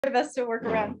best to work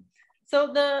around.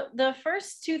 So the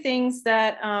first two things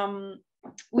that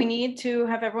we need to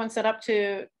have everyone set up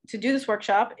to do this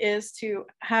workshop is to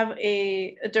have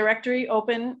a directory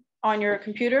open on your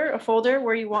computer, a folder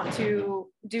where you want to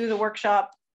do the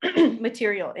workshop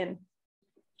material in.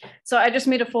 So I just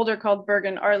made a folder called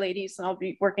Bergen Our Ladies, and I'll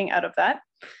be working out of that.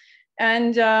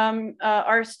 And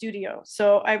Our Studio.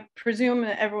 So I presume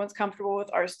that everyone's comfortable with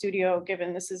Our Studio,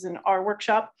 given this is an R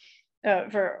workshop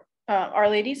for Our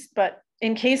Ladies. But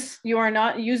in case you are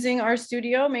not using Our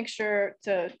Studio, make sure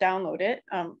to download it.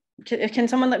 Can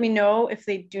someone let me know if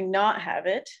they do not have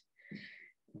it,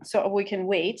 so we can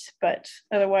wait? But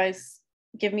otherwise,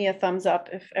 give me a thumbs up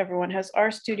if everyone has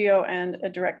Our Studio and a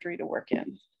directory to work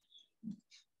in.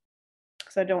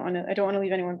 Because I don't want to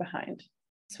leave anyone behind,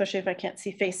 especially if I can't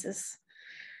see faces.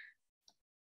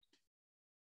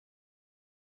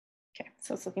 Okay,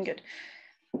 so it's looking good.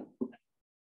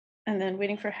 And then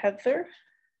waiting for Heather.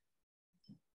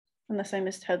 Unless I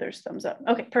missed Heather's thumbs up.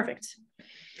 Okay, perfect.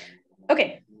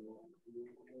 Okay.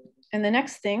 And the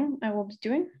next thing I will be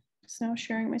doing is now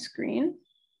sharing my screen.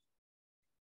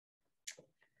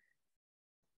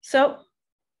 So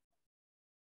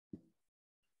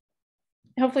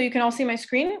hopefully you can all see my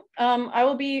screen. I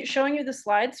will be showing you the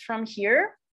slides from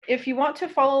here. If you want to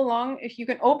follow along, if you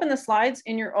can open the slides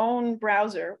in your own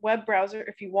browser, web browser,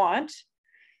 if you want.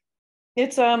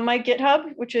 It's my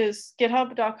GitHub, which is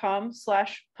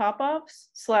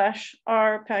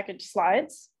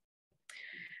github.com/popov/rpackage_slides.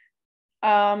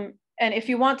 And if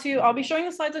you want to, I'll be showing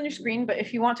the slides on your screen, but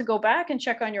if you want to go back and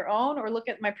check on your own or look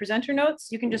at my presenter notes,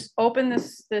 you can just open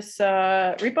this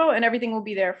repo and everything will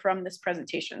be there from this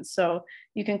presentation. So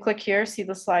you can click here, see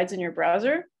the slides in your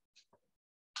browser.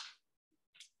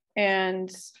 And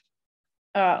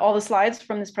all the slides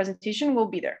from this presentation will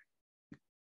be there.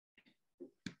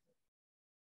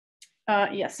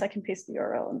 Yes, I can paste the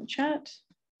URL in the chat.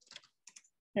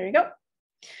 There you go.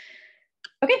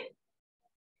 Okay,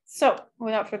 so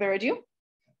without further ado,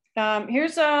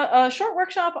 here's a short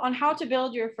workshop on how to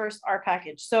build your first R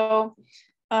package. So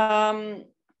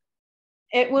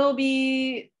it will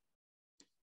be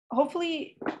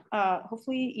hopefully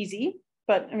easy,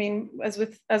 but I mean, as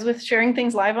with sharing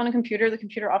things live on a computer, the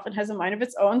computer often has a mind of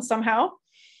its own somehow.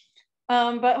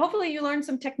 But hopefully you learned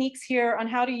some techniques here on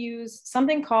how to use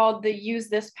something called the use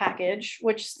this package,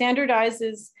 which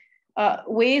standardizes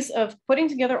ways of putting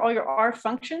together all your R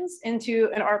functions into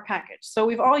an R package. So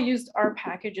we've all used R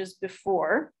packages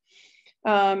before,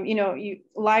 you know,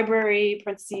 library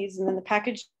parentheses and then the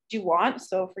package you want.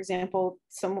 So for example,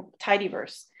 some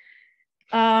tidyverse.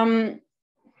 And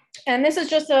this is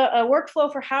just a workflow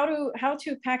for how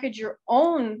to package your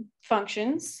own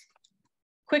functions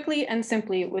quickly and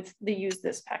simply with the use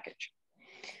this package.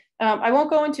 I won't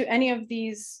go into any of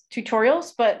these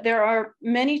tutorials, but there are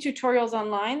many tutorials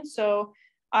online. So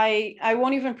I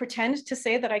won't even pretend to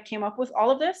say that I came up with all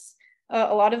of this.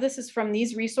 A lot of this is from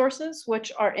these resources,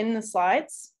 which are in the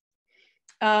slides.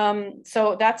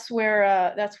 So that's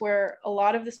where a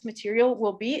lot of this material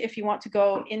will be if you want to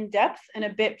go in depth and a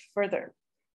bit further.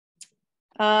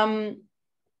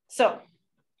 So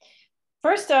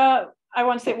first, I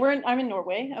want to say I'm in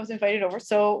Norway. I was invited over.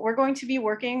 So we're going to be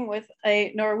working with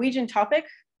a Norwegian topic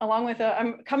along with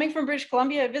I'm coming from British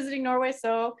Columbia, visiting Norway.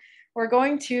 So we're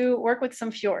going to work with some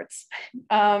fjords.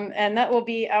 And that will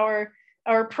be our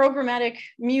programmatic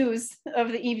muse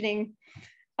of the evening.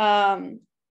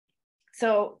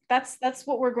 So that's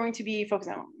what we're going to be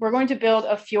focusing on. We're going to build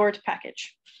a fjord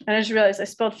package. And I just realized I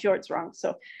spelled fjords wrong.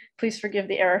 So please forgive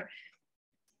the error.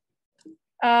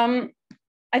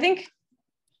 I think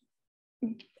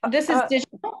this is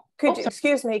digital.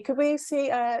 Excuse me, could we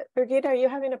see, Birgitte, are you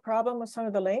having a problem with some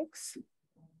of the links?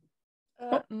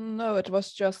 No, it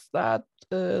was just that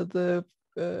the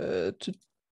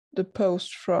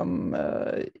post from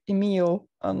Emil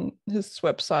on his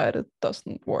website, it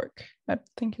doesn't work. I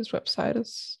think his website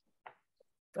is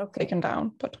taken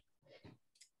down, but.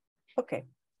 Okay.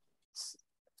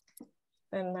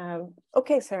 And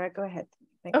okay, Sarah, go ahead.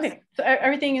 Thanks. Okay, so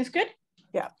everything is good?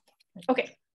 Yeah.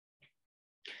 Okay.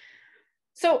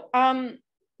 So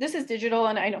this is digital,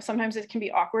 and I know sometimes it can be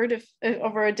awkward if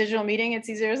over a digital meeting, it's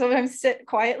easier to sometimes sit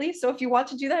quietly. So if you want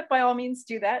to do that, by all means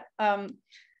do that.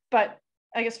 But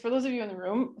I guess for those of you in the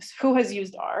room who has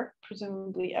used R,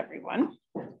 presumably everyone.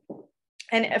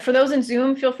 And for those in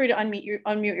Zoom, feel free to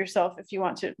unmute yourself if you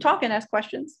want to talk and ask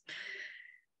questions.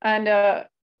 And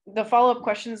the follow-up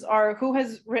questions are who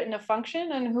has written a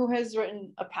function and who has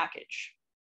written a package?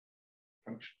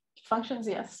 Functions,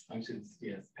 yes. Functions,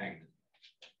 yes, package.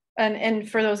 And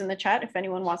for those in the chat, if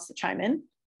anyone wants to chime in.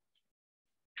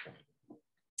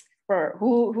 for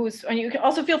who's, and you can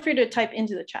also feel free to type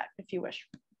into the chat if you wish.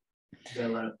 There are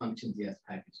a lot of functions, yes,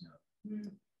 package no.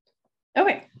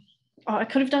 Okay. Oh, I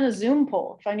could have done a Zoom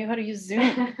poll if I knew how to use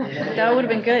Zoom. That would have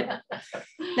been good.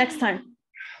 Next time.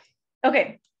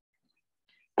 Okay.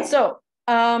 So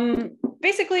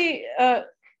basically,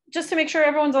 just to make sure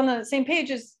everyone's on the same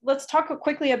page, is let's talk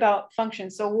quickly about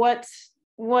functions. So what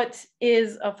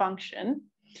is a function?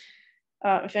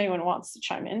 If anyone wants to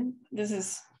chime in, this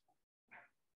is,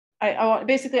 I want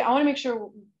to make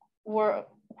sure we're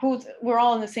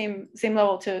all on the same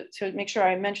level to make sure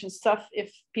I mention stuff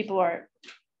if people are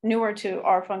newer to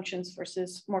R functions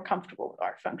versus more comfortable with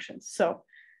R functions. So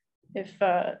if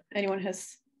anyone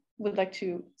would like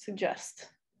to suggest,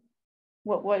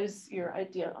 what is your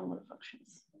idea on what a function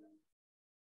is?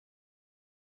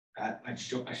 A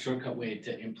shortcut way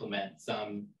to implement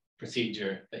some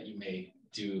procedure that you may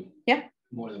do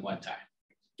more than one time.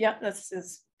 Yeah, that's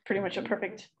is pretty much a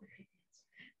perfect.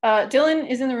 Dylan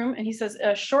is in the room and he says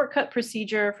a shortcut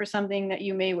procedure for something that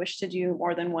you may wish to do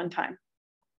more than one time.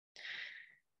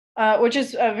 Which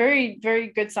is a very, very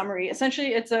good summary.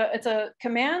 Essentially, it's a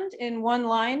command in one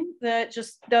line that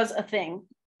just does a thing.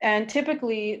 And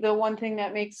typically, the one thing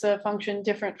that makes a function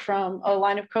different from a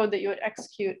line of code that you would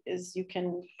execute is you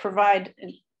can provide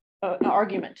an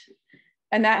argument.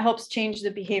 And that helps change the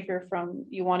behavior from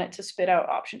you want it to spit out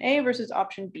option A versus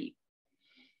option B.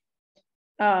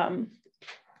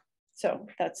 So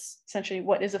that's essentially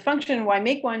what is a function. Why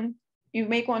make one? You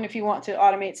make one if you want to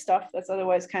automate stuff that's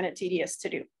otherwise kind of tedious to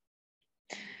do.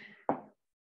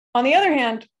 On the other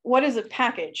hand, what is a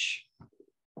package?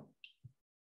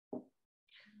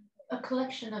 A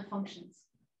collection of functions.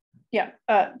 Yeah,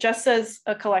 Jess says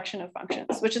a collection of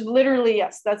functions, which is literally,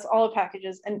 yes, that's all a package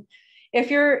is. And if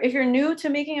you're new to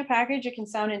making a package, it can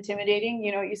sound intimidating.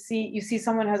 You know, you see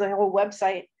someone has a whole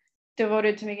website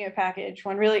devoted to making a package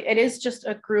when really it is just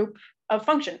a group of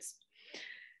functions.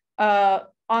 On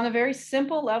a very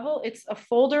simple level, it's a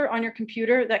folder on your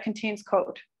computer that contains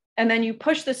code. And then you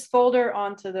push this folder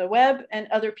onto the web and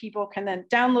other people can then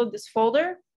download this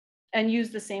folder and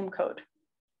use the same code.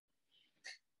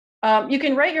 You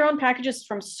can write your own packages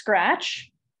from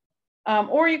scratch,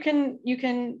 or you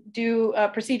can do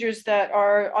procedures that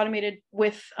are automated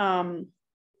with a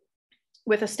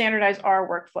standardized R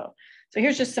workflow. So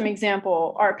here's just some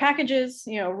example R packages,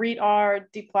 you know, read R,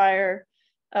 dplyr,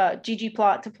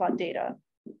 ggplot to plot data.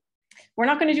 We're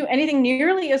not going to do anything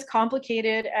nearly as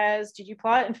complicated as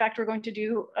ggplot. In fact, we're going to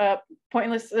do a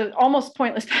almost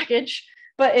pointless package,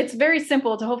 but it's very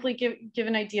simple to hopefully give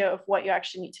an idea of what you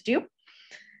actually need to do.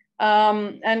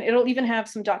 And it'll even have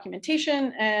some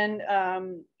documentation and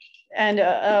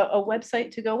a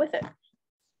website to go with it.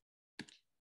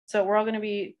 So we're all going to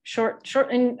be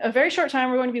in a very short time,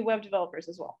 we're going to be web developers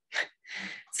as well.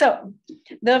 So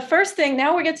the first thing,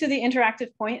 now we get to the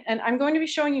interactive point, and I'm going to be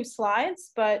showing you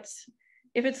slides, but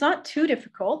if it's not too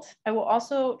difficult, I will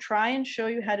also try and show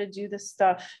you how to do this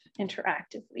stuff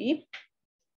interactively.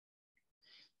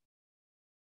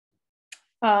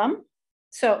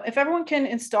 So if everyone can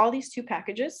install these two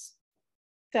packages,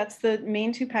 that's the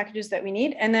main two packages that we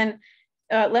need. And then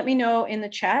let me know in the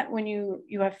chat when you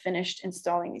have finished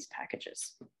installing these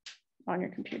packages on your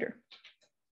computer.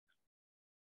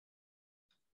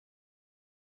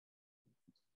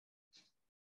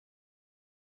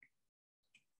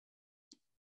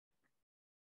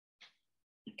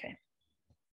 Okay.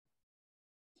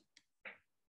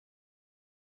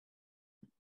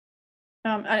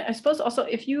 I suppose also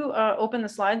if you open the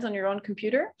slides on your own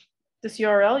computer, this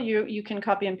URL, you can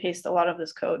copy and paste a lot of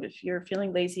this code if you're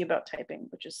feeling lazy about typing,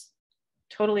 which is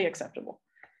totally acceptable.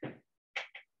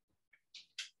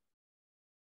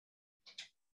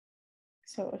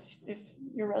 So if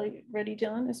you're ready,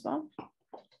 Dylan, as well.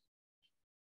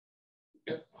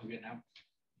 Yep, I'm good now.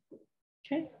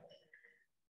 Okay.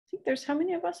 I think there's, how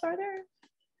many of us are there?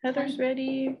 Heather's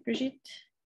ready, Brigitte.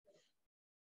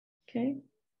 Okay.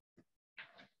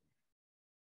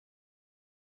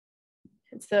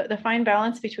 It's the fine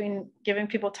balance between giving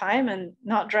people time and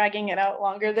not dragging it out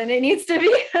longer than it needs to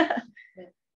be.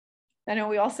 I know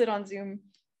we all sit on Zoom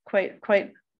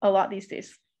quite a lot these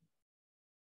days.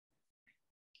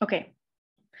 Okay,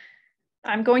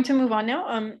 I'm going to move on now.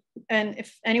 And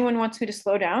if anyone wants me to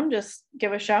slow down, just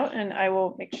give a shout and I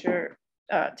will make sure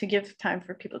to give time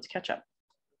for people to catch up.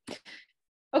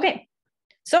 Okay,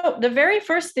 so the very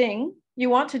first thing you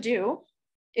want to do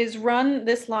is run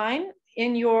this line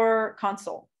in your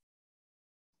console.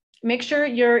 Make sure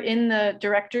you're in the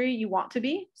directory you want to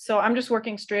be. So I'm just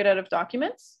working straight out of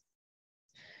documents.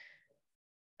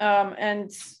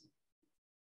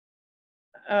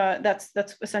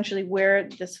 that's essentially where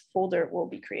this folder will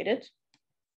be created.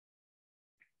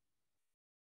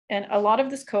 And a lot of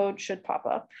this code should pop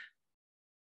up.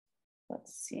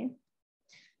 Let's see.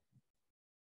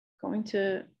 I'm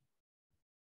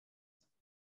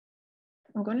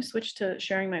going to switch to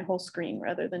sharing my whole screen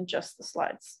rather than just the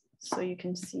slides, so you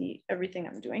can see everything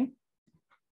I'm doing.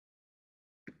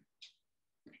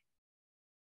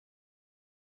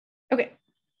 Okay.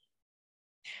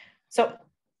 So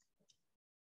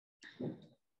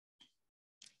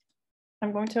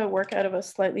I'm going to work out of a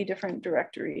slightly different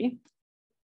directory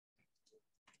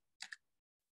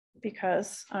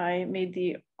because I made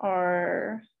the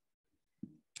R.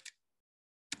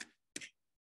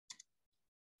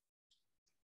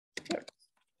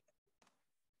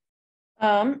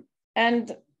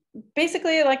 And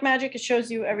basically, like magic, it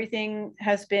shows you everything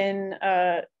has been,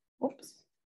 oops,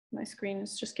 my screen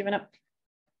has just given up.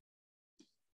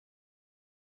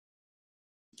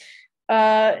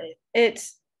 It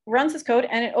runs this code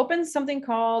and it opens something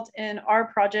called an R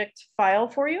project file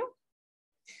for you.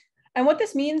 And what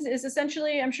this means is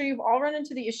essentially, I'm sure you've all run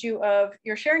into the issue of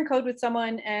you're sharing code with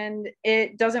someone and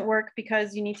it doesn't work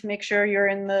because you need to make sure you're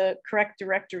in the correct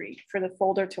directory for the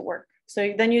folder to work.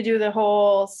 So then you do the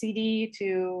whole CD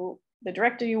to the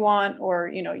directory you want, or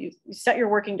you set your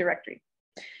working directory.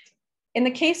 In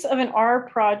the case of an R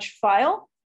proj file,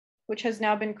 which has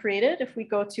now been created, if we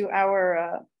go to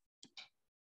our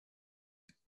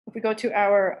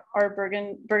R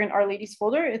Bergen R ladies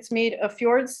folder, it's made a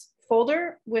Fjords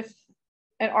folder with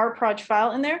an R proj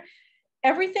file in there.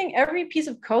 Every piece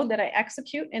of code that I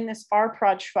execute in this R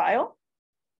proj file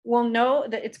will know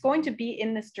that it's going to be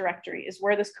in this directory, is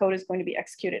where this code is going to be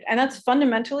executed. And that's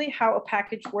fundamentally how a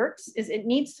package works, is it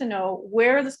needs to know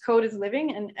where this code is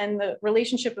living and the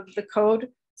relationship of the code's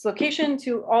location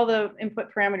to all the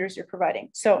input parameters you're providing.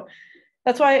 So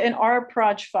that's why an R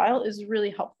proj file is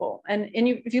really helpful. And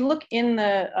if you look in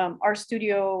the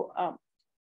RStudio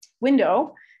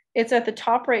window, it's at the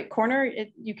top right corner.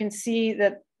 You can see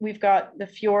that we've got the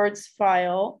Fjords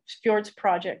file, Fjords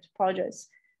project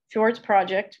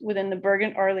within the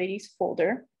Bergen R ladies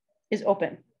folder is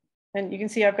open. And you can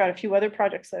see I've got a few other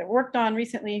projects that I've worked on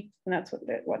recently, and that's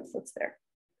what's there.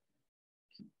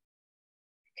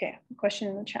 Okay, question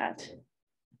in the chat.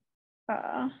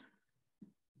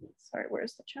 Sorry,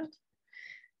 where's the chat?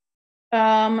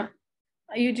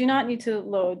 You do not need to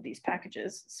load these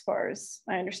packages as far as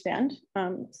I understand,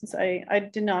 since I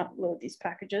did not load these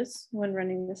packages when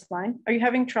running this line. Are you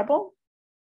having trouble?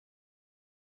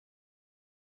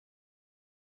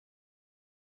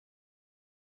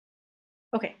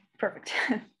 Okay, perfect.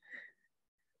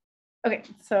 Okay,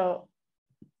 so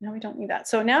now we don't need that.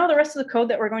 So now the rest of the code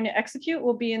that we're going to execute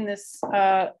will be in this,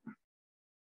 oh,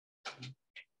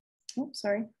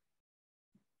 sorry.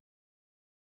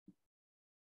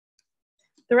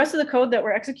 The rest of the code that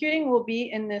we're executing will be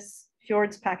in this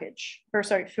Fjords package, or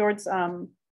sorry, Fjords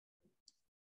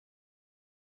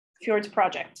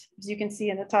project. As you can see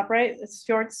in the top right, it's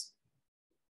Fjords.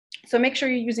 So make sure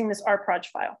you're using this rproj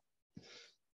file.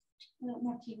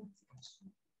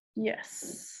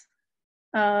 Yes.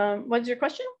 What's your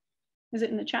question? Is it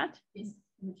in the chat? Yes.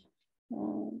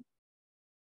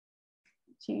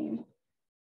 Team.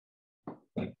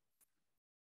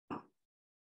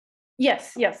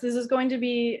 Yes, this is going to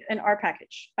be an R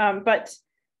package. But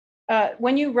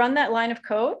when you run that line of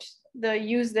code, the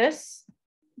use this,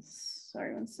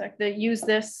 sorry, one sec, the use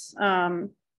this,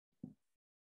 one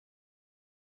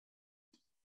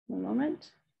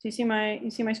moment. Do you see my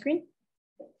screen?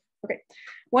 Okay.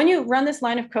 When you run this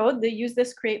line of code, the use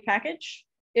this create package,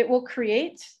 it will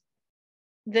create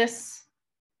this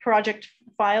project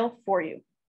file for you.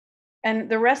 And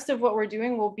the rest of what we're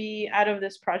doing will be out of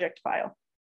this project file.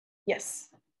 Yes.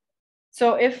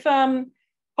 So if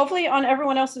hopefully on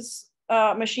everyone else's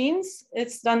machines,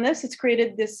 it's done this, it's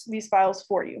created these files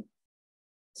for you.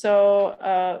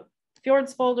 So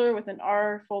Fjords folder with an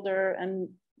R folder and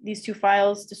these two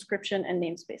files, description and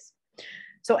namespace.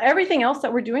 So everything else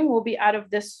that we're doing will be out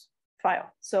of this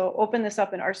file. So open this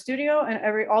up in RStudio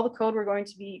and all the code we're going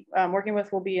to be working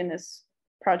with will be in this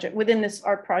project, within this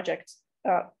R project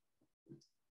file.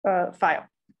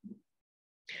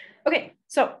 Okay,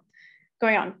 so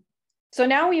going on. So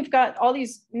now we've got all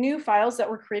these new files that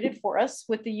were created for us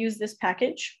with the use this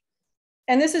package.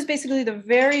 And this is basically the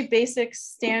very basic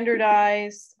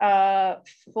standardized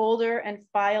folder and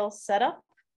file setup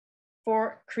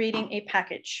for creating a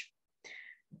package.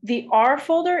 The R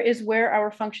folder is where our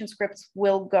function scripts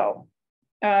will go.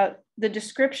 The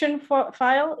description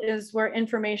file is where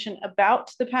information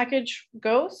about the package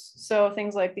goes. So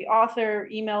things like the author,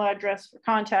 email address for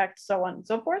contact, so on and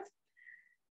so forth.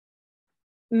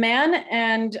 man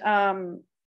and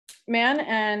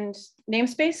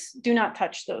namespace, do not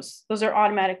touch those. Those are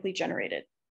automatically generated.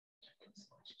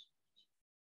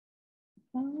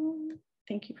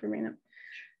 Thank you for bringing them.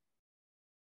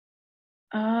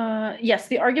 Yes,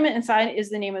 the argument inside is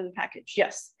the name of the package.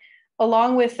 Yes.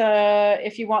 Along with,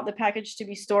 if you want the package to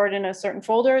be stored in a certain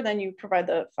folder, then you provide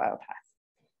the file path.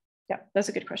 Yeah, that's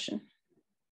a good question.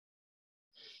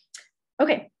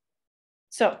 Okay,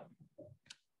 so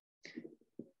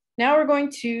now we're going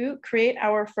to create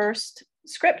our first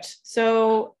script.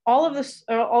 So all of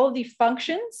the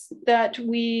functions that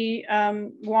we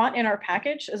want in our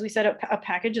package, as we said, a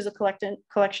package is a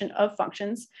collection of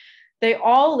functions. They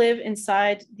all live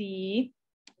inside the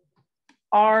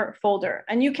R folder,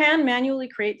 and you can manually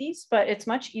create these, but it's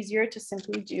much easier to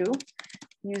simply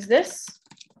use this,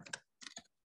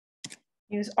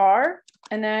 use R,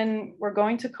 and then we're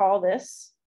going to call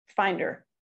this Finder.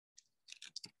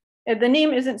 The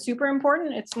name isn't super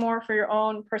important. It's more for your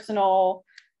own personal,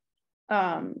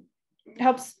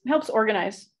 helps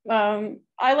organize.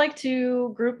 I like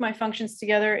to group my functions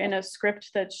together in a script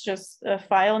that's just a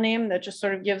file name that just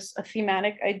sort of gives a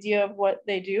thematic idea of what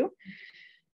they do.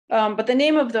 But the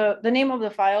name of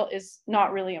the file is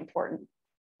not really important.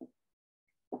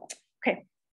 Okay,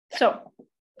 so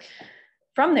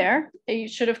from there, you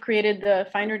should have created the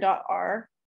finder.r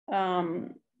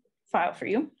file for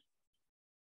you.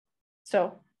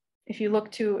 So if we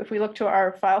look to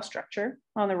our file structure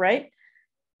on the right,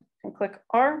 and click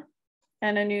R,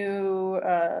 and a new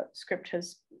script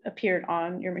has appeared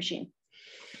on your machine.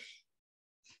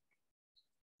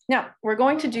 Now we're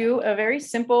going to do a very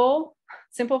simple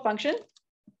function.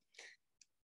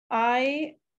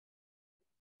 Again,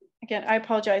 I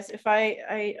apologize if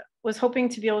I was hoping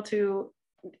to be able to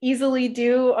easily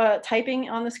do typing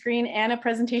on the screen and a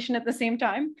presentation at the same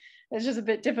time. It's just a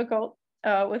bit difficult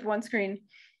with one screen.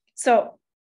 So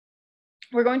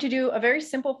we're going to do a very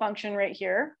simple function right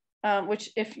here,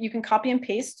 which if you can copy and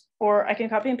paste, or I can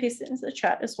copy and paste it into the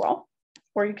chat as well,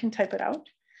 or you can type it out.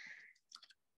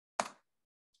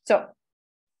 So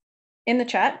in the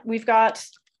chat, we've got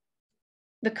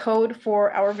the code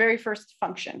for our very first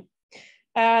function.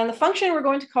 And the function we're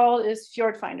going to call is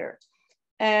Fjord Finder.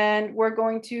 And we're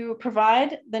going to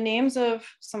provide the names of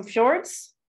some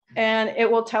fjords, and it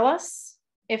will tell us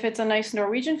if it's a nice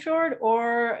Norwegian fjord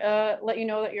or let you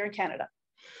know that you're in Canada.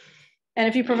 And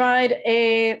if you provide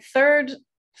a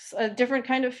different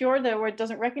kind of fjord that where it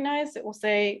doesn't recognize, it will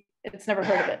say it's never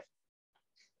heard of it.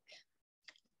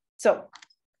 So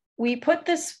we put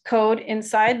this code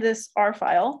inside this R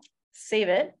file, save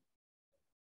it,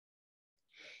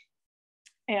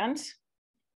 and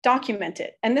document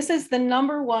it. And this is the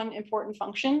 #1 important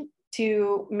function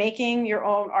to making your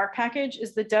own R package,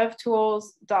 is the DevTools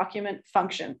document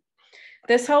function.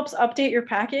 This helps update your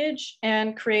package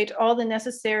and create all the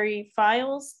necessary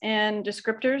files and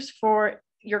descriptors for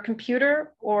your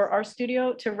computer or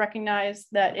RStudio to recognize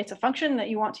that it's a function that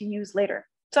you want to use later.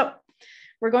 So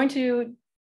we're going to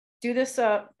do this,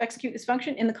 execute this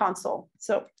function in the console.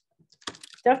 So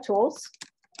DevTools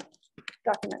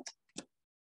document.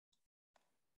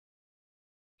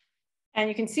 And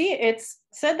you can see it's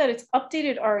said that it's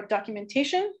updated our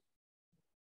documentation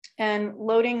and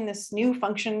loading this new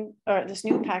function, or this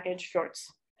new package,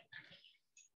 fjords.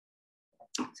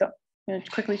 So I'm going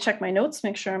to quickly check my notes,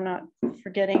 make sure I'm not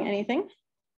forgetting anything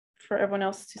for everyone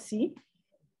else to see.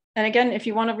 And again, if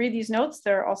you want to read these notes,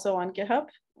 they're also on GitHub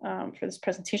for this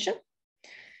presentation.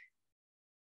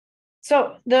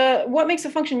 So what makes a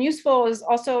function useful is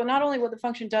also not only what the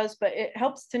function does, but it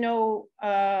helps to know,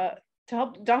 to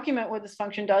help document what this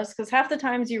function does, because half the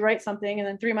times you write something and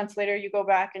then 3 months later you go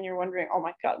back and you're wondering, oh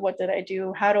my God, what did I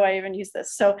do? How do I even use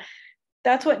this? So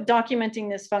that's what documenting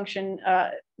this function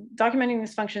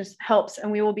helps, and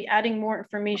we will be adding more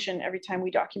information every time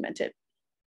we document it.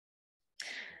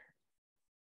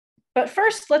 But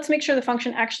first, let's make sure the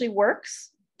function actually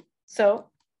works. So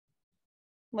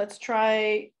let's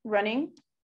try running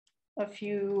a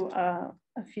few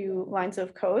lines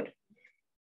of code.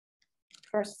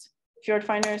 First, Fjord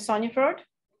Finder Sonjefjord.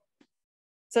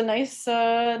 It's a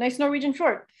nice Norwegian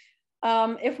fjord.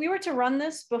 If we were to run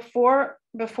this before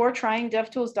trying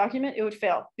DevTools document, it would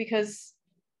fail, because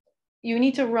you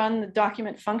need to run the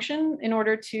document function in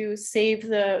order to save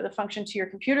the function to your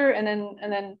computer, and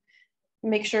then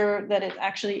make sure that it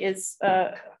actually is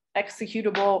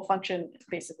executable function,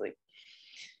 basically.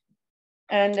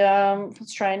 And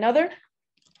let's try another.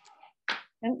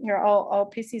 And here, I'll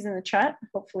paste these in the chat.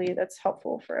 Hopefully that's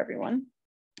helpful for everyone.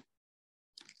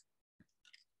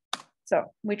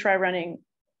 So we try running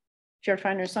Fjord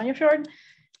Finder Sonjefjord.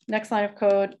 Next line of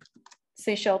code,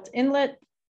 Seychelles Inlet.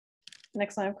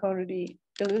 next line of code would be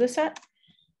Ilulissat.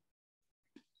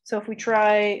 So if we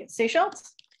try Seychelles,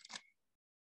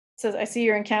 it says, I see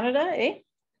you're in Canada, eh?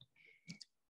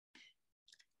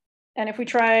 And if we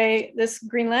try this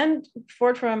Greenland,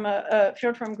 fjord from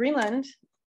Greenland,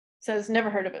 says never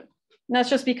heard of it. And that's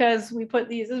just because we put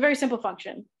these, it's a very simple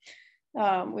function.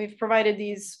 We've provided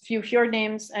these few fjord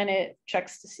names and it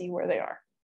checks to see where they are.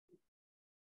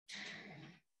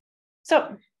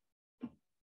 So,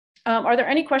 are there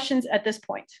any questions at this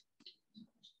point?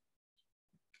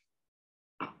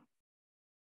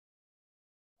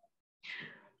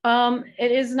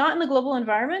 It is not in the global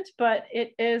environment, but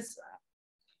it is,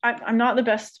 I'm not the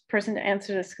best person to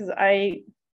answer this because a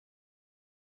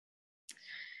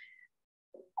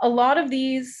lot of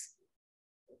the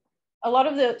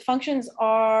functions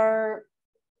are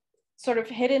sort of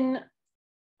hidden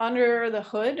under the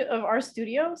hood of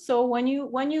RStudio. So when you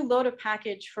load a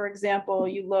package, for example,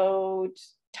 you load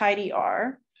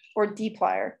tidyr or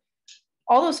dplyr,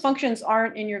 all those functions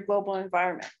aren't in your global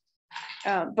environment.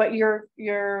 But your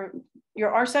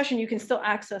R session, you can still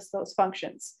access those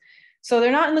functions. So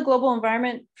they're not in the global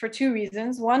environment for two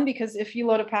reasons. One, because if you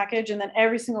load a package and then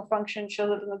every single function shows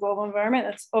up in the global environment,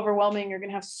 that's overwhelming. You're going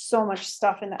to have so much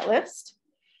stuff in that list.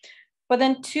 But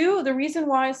then two, the reason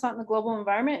why it's not in the global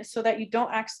environment is so that you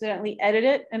don't accidentally edit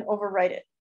it and overwrite it.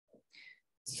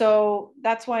 So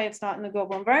that's why it's not in the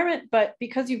global environment. But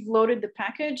because you've loaded the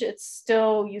package, it's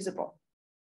still usable.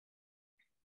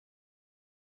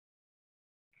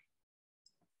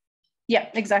 Yeah,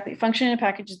 exactly. Function in a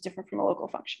package is different from a local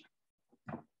function.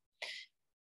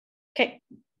 Okay.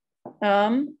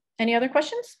 Any other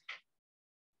questions?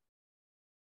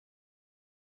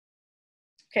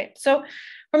 Okay, so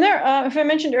from there, if I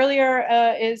mentioned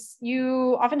earlier, is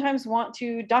you oftentimes want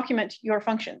to document your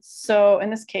functions. So in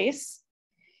this case,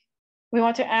 we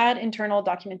want to add internal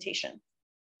documentation.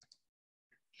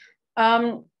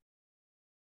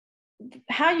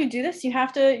 How you do this, you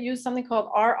have to use something called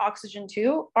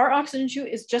roxygen2. roxygen2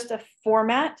 is just a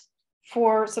format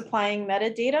for supplying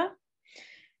metadata.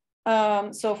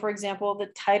 So for example, the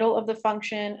title of the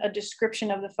function, a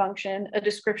description of the function, a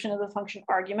description of the function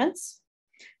arguments.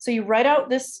 So you write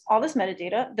out all this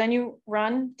metadata, then you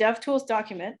run devtools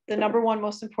document, the #1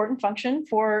 most important function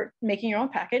for making your own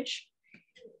package.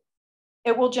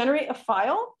 It will generate a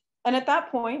file. And at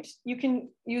that point, you can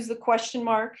use the question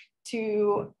mark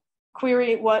to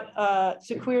query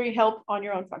help on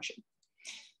your own function.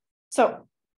 So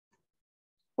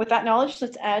with that knowledge,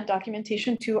 let's add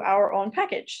documentation to our own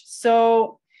package.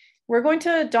 So we're going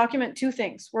to document two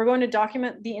things. We're going to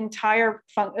document the entire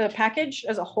package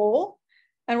as a whole,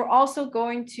 and we're also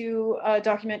going to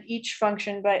document each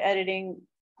function by editing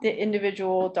the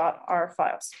individual .r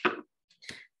files.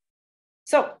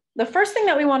 So the first thing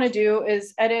that we want to do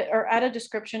is edit or add a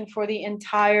description for the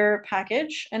entire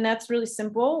package. And that's really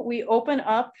simple. We open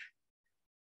up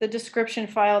the description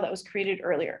file that was created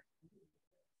earlier.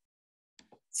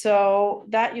 So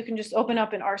that you can just open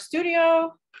up in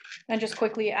RStudio and just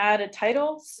quickly add a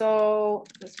title. So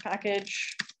this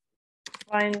package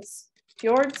finds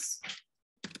fjords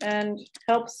and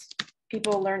helps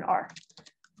people learn R.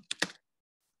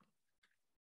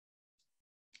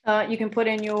 You can put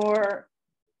in your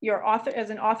author,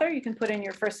 as an author, you can put in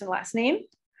your first and last name.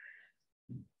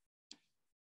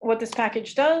 What this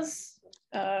package does,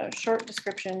 short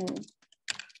description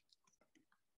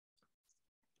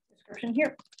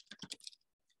here.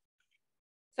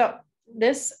 So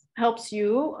this helps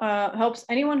you, helps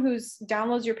anyone who's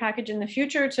downloads your package in the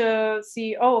future to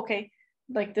see, oh, okay,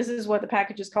 like this is what the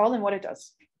package is called and what it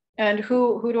does. And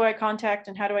who do I contact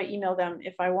and how do I email them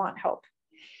if I want help?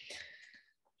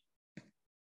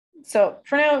 So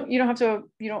for now, you don't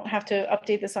have to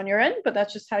update this on your end, but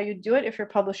that's just how you do it if you're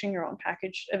publishing your own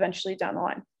package eventually down the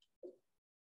line.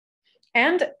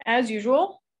 And as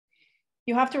usual,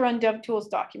 you have to run devtools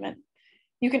document.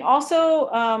 You can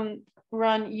also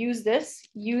run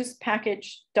use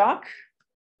package doc,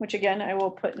 which again, I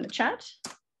will put in the chat,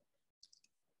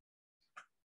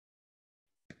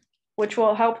 which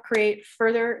will help create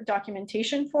further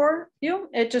documentation for you.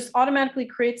 It just automatically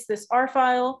creates this R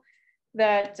file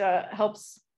that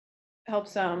helps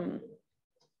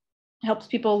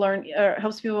people learn, or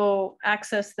helps people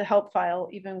access the help file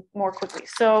even more quickly.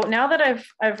 So now that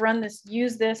I've run this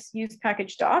use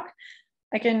package doc,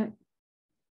 I can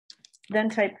then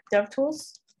type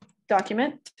devtools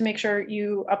document to make sure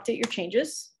you update your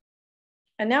changes.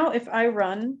 And now if I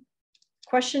run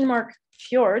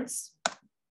 !fjords,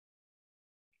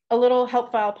 a little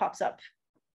help file pops up.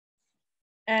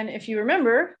 And if you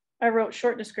remember, I wrote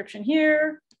short description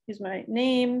here, here's my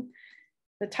name,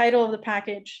 the title of the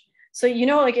package. So, you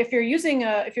know, like if you're using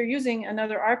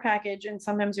another R package and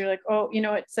sometimes you're like, oh, you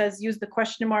know, it says use the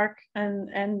question mark and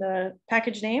the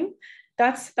package name.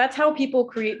 That's how people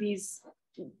create these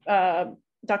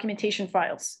documentation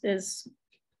files is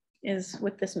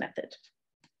with this method.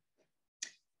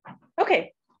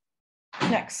 Okay,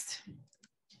 next.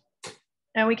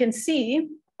 And we can see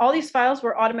all these files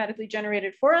were automatically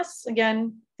generated for us.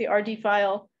 Again, the RD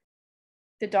file,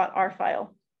 the .r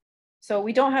file. So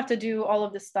we don't have to do all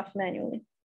of this stuff manually.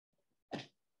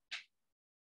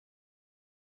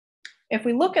 If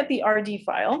we look at the RD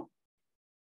file,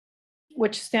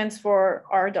 which stands for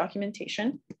R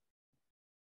documentation,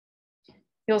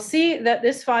 you'll see that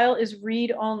this file is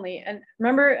read only. And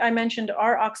remember I mentioned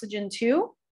R oxygen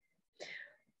 2.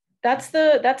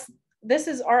 This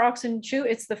is R oxygen 2.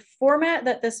 It's the format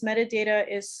that this metadata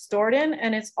is stored in,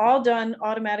 and it's all done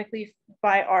automatically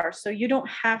by R. So you don't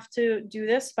have to do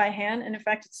this by hand. And in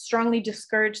fact, it's strongly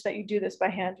discouraged that you do this by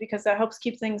hand because that helps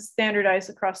keep things standardized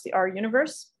across the R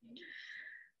universe.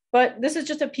 But this is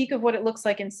just a peek of what it looks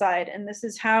like inside. And this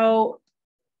is how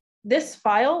this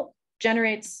file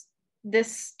generates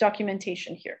this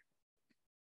documentation here.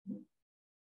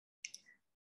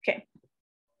 Okay.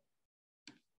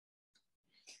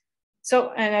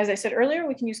 So, and as I said earlier,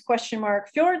 we can use question mark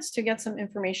fjords to get some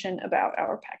information about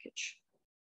our package.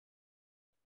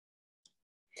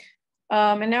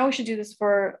 And now we should do this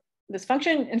for this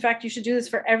function. In fact, you should do this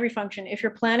for every function. If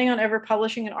you're planning on ever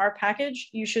publishing an R package,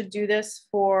 you should do this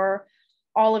for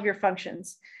all of your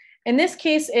functions. In this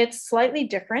case, it's slightly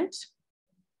different.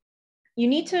 You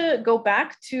need to go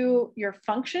back to your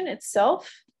function itself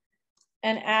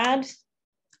and add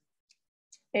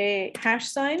a hash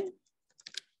sign,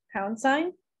 pound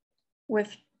sign,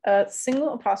 with a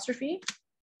single apostrophe.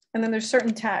 And then there's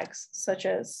certain tags such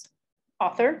as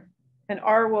author, and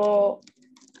R will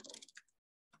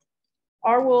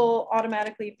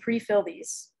automatically pre-fill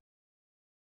these.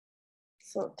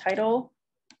 So title.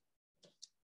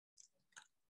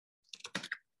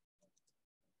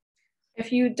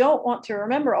 If you don't want to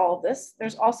remember all of this,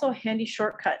 there's also a handy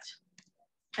shortcut.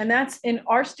 And that's in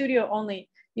RStudio only.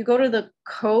 You go to the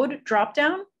code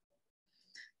dropdown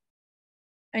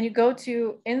and you go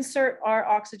to insert R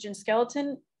oxygen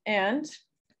skeleton, and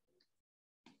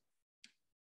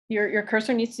your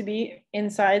cursor needs to be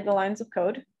inside the lines of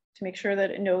code to make sure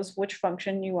that it knows which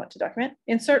function you want to document.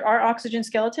 Insert R oxygen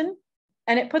skeleton,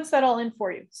 and it puts that all in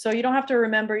for you. So you don't have to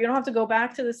remember, you don't have to go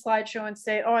back to the slideshow and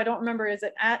say, oh, I don't remember, is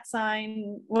it @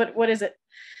 sign? What is it?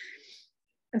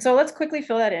 And so let's quickly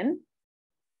fill that in.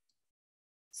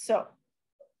 So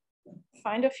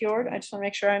find a fjord. I just want to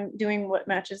make sure I'm doing what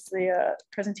matches the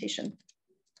presentation.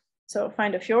 So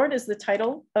find a fjord is the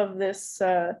title of this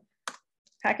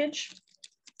package.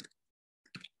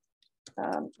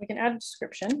 We can add a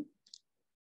description.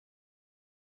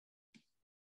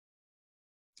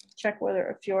 Check whether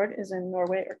a fjord is in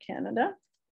Norway or Canada.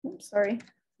 Oops, sorry.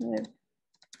 No,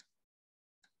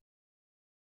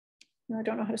 I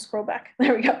don't know how to scroll back.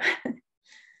 There we go.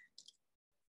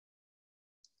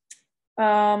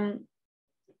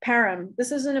 Param,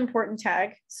 this is an important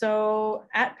tag. So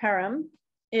 @param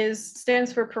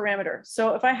stands for parameter.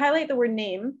 So if I highlight the word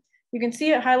name, you can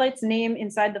see it highlights name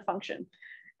inside the function.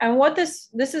 And what this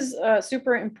is a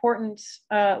super important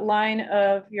line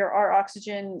of your R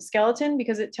oxygen skeleton,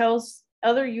 because it tells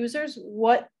other users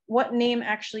what name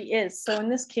actually is. So in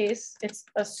this case, it's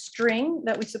a string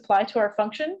that we supply to our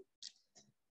function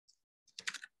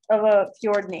of a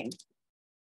fjord name.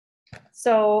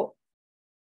 So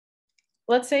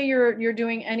let's say you're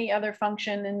doing any other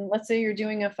function, and let's say you're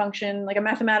doing a function like a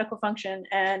mathematical function,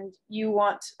 and you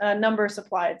want a number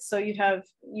supplied. So you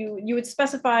would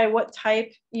specify what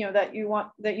type that you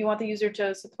want the user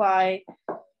to supply,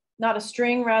 not a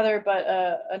string rather, but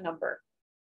a number,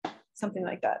 something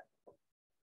like that.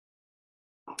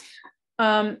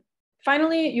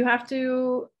 Finally, you have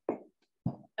to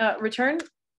return.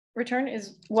 Return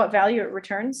is what value it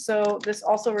returns. So this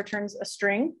also returns a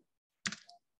string.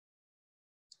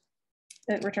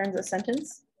 It returns a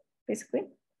sentence, basically.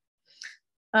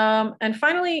 And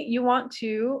finally, you want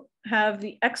to have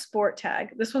the export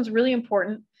tag. This one's really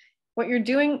important. What you're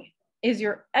doing is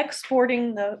you're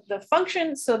exporting the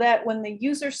function so that when the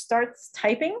user starts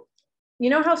typing, you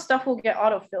know how stuff will get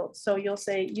autofilled. So you'll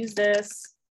say, use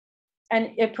this,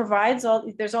 and it provides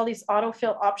there's all these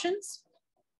autofill options.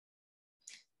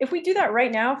 If we do that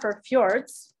right now for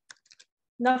fjords,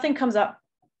 nothing comes up.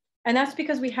 And that's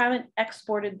because we haven't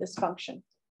exported this function.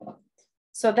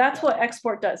 So that's what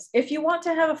export does. If you want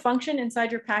to have a function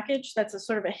inside your package that's a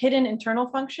sort of a hidden internal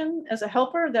function as a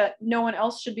helper that no one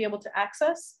else should be able to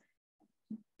access,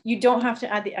 you don't have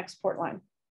to add the export line.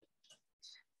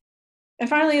 And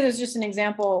finally, there's just an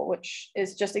example, which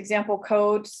is just example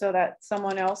code so that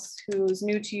someone else who's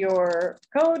new to your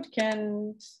code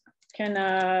can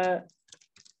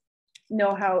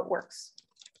know how it works.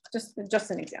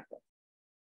 Just an example.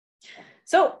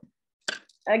 So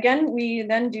again, we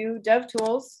then do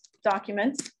DevTools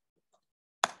document,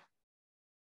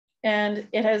 and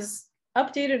it has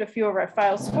updated a few of our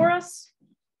files for us.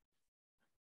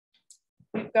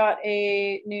 We've got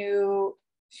a new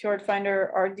Fjord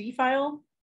Finder RD file,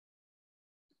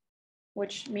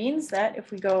 which means that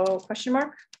if we go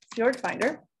 !Fjord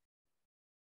Finder,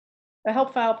 a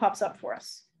help file pops up for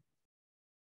us,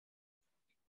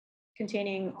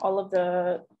 containing all of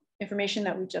the information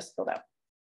that we just filled out.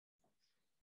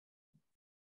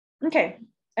 Okay,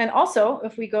 and also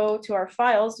if we go to our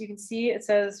files, you can see it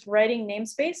says writing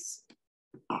namespace.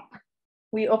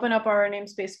 We open up our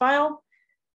namespace file.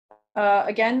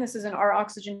 Again, this is an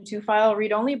roxygen2 file,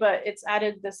 read only, but it's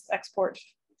added this export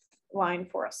line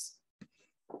for us.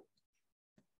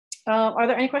 Are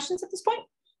there any questions at this point?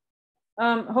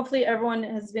 Hopefully everyone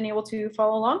has been able to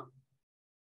follow along.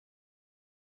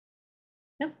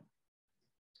 Yeah.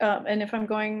 And if I'm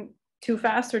going too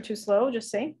fast or too slow, just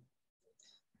say.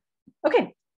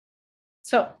 Okay,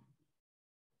 so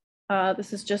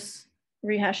this is just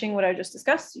rehashing what I just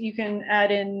discussed. You can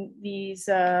add in these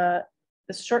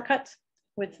this shortcut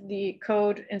with the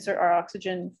code insert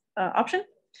roxygen option.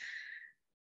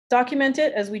 Document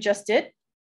it as we just did.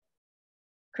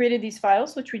 Created these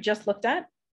files, which we just looked at.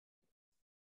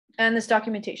 And this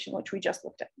documentation, which we just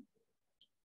looked at.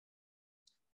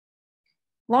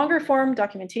 Longer form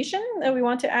documentation that we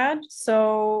want to add.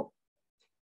 So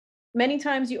many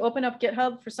times you open up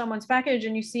GitHub for someone's package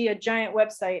and you see a giant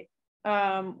website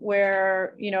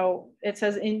where it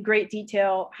says in great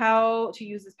detail how to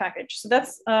use this package. So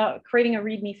that's creating a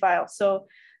README file. So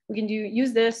we can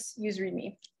use this, use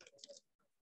README.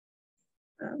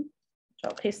 Which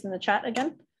I'll paste in the chat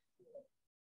again.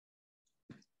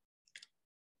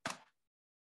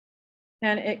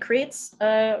 And it creates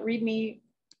a README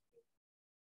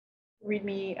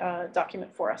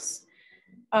document for us.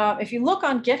 If you look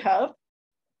on GitHub,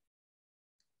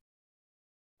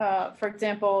 for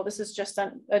example, this is just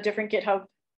a different GitHub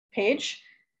page.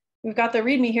 We've got the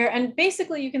README here, and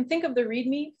basically you can think of the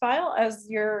README file as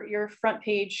your front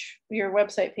page, your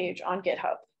website page on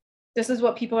GitHub. This is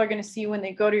what people are going to see when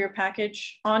they go to your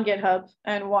package on GitHub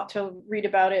and want to read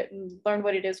about it and learn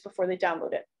what it is before they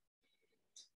download it.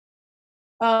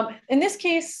 In this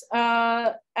case,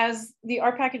 as the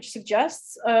R package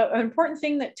suggests, an important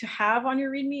thing to have on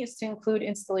your README is to include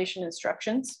installation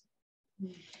instructions.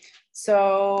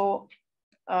 So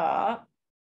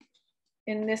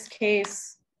in this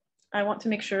case, I want to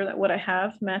make sure that what I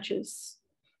have matches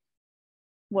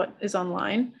what is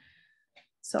online.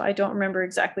 So I don't remember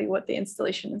exactly what the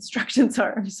installation instructions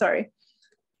are. I'm sorry.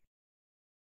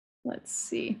 Let's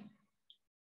see.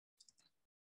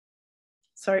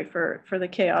 Sorry for the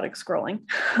chaotic scrolling.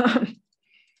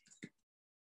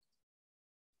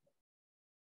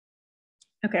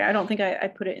 Okay, I don't think I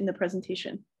put it in the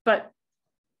presentation, but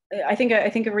I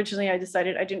think originally I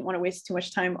decided I didn't want to waste too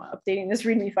much time updating this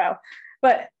README file.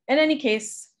 But in any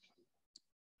case,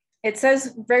 it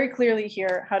says very clearly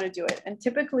here how to do it. And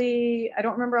typically, I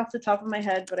don't remember off the top of my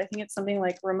head, but I think it's something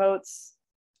like remotes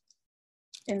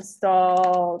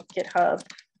install GitHub,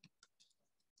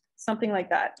 something like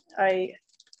that. I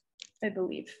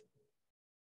believe.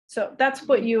 So that's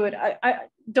what you would, I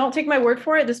don't take my word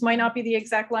for it. This might not be the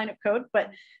exact line of code,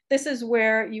 but this is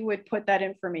where you would put that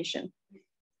information,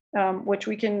 which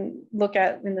we can look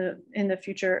at in the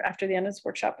future after the end of this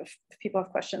workshop if people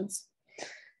have questions.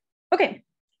 Okay.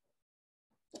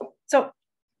 So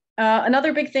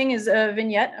another big thing is a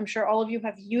vignette. I'm sure all of you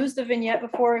have used a vignette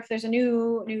before. If there's a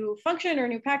new function or a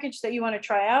new package that you want to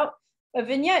try out, a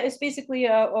vignette is basically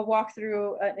a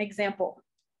walkthrough, an example.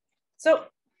 So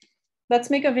let's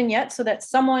make a vignette so that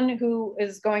someone who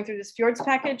is going through this Fjords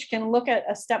package can look at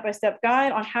a step-by-step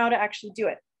guide on how to actually do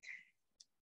it.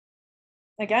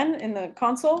 Again, in the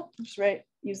console, just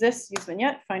use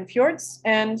vignette, find Fjords,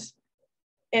 and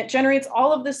it generates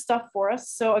all of this stuff for us.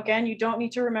 So again, you don't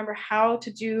need to remember how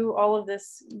to do all of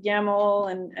this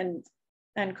YAML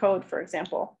and code, for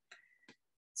example.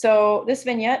 So this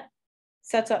vignette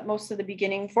sets up most of the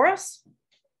beginning for us.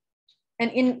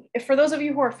 And for those of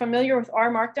you who are familiar with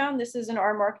R Markdown, this is an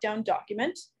R Markdown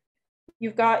document.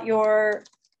 You've got your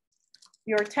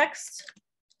text.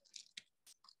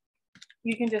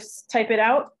 You can just type it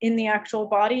out in the actual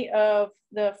body of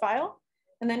the file.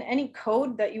 And then any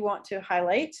code that you want to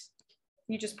highlight,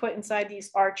 you just put inside these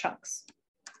R chunks.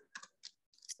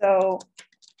 So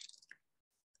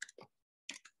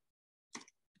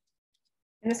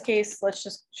In this case, let's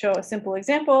just show a simple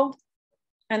example.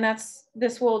 And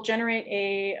this will generate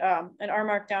an R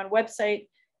Markdown website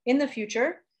in the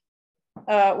future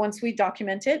once we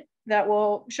document it. That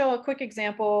will show a quick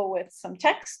example with some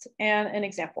text and an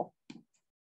example.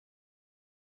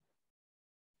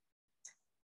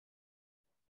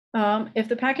 If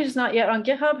the package is not yet on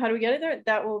GitHub, how do we get it there?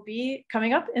 That will be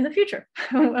coming up in the future.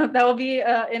 That will be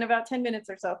in about 10 minutes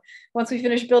or so. Once we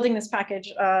finish building this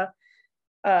package,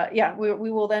 yeah,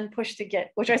 we will then push to Git,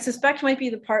 which I suspect might be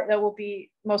the part that will be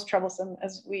most troublesome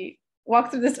as we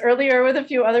walked through this earlier with a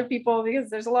few other people, because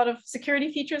there's a lot of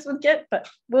security features with Git, but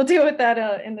we'll deal with that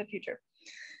in the future.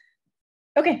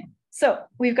 Okay, so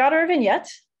we've got our vignette,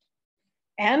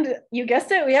 and you guessed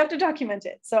it, we have to document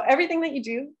it. So everything that you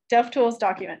do, DevTools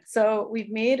document. So we've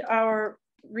made our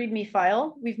README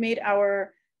file, we've made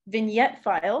our vignette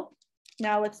file.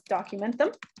 Now let's document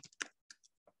them.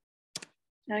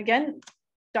 And again,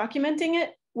 documenting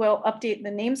it will update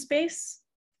the namespace,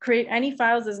 create any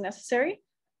files as necessary.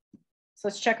 So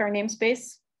let's check our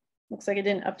namespace. Looks like it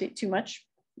didn't update too much,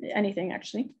 anything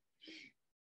actually.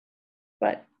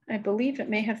 But I believe it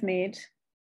may have made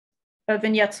a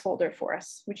vignettes folder for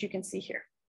us, which you can see here.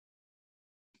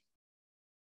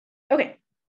 Okay,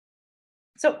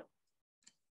 so,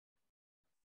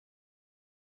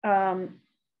 and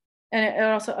it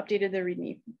also updated the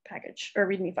README package or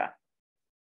README file.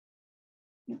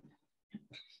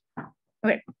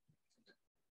 Okay.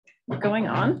 Going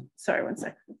on. Sorry, one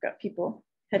sec. We've got people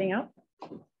heading out.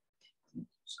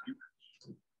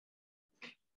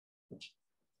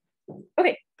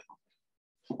 Okay.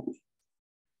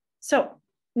 So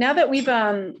now that we've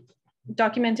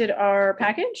documented our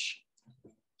package,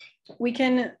 we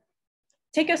can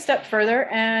take a step further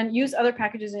and use other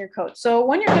packages in your code. So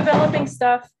when you're developing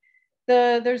stuff,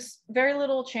 there's very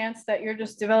little chance that you're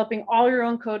just developing all your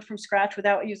own code from scratch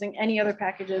without using any other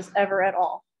packages ever at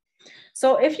all.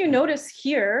 So if you notice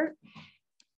here,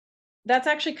 that's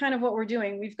actually kind of what we're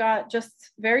doing. We've got just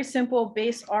very simple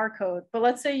base R code, but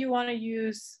let's say you want to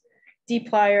use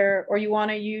dplyr or you want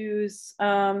to use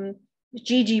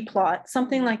ggplot,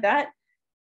 something like that.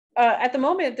 At the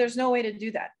moment, there's no way to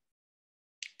do that,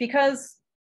 because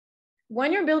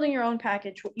when you're building your own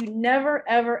package, what you never,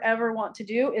 ever, ever want to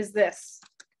do is this: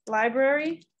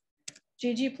 library,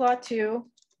 ggplot2,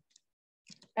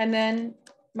 and then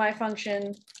my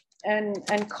function,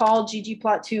 and call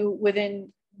ggplot2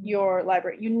 within your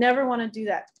library. You never want to do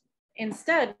that.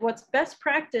 Instead, what's best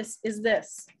practice is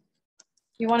this.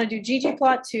 You want to do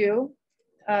ggplot2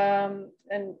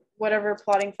 and whatever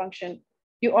plotting function.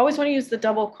 You always want to use the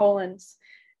double colons.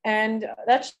 And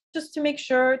that's just to make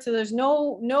sure, so there's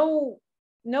no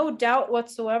doubt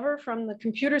whatsoever from the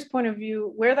computer's point of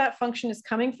view where that function is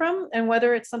coming from and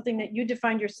whether it's something that you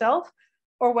defined yourself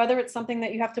or whether it's something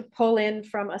that you have to pull in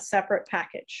from a separate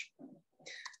package.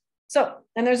 So,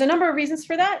 and there's a number of reasons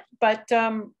for that, but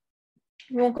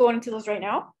we won't go into those right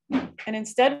now. And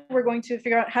instead, we're going to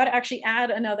figure out how to actually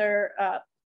add another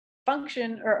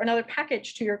function or another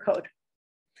package to your code.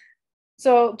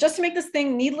 So just to make this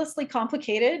thing needlessly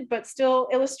complicated, but still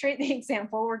illustrate the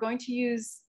example, we're going to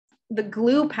use the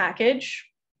glue package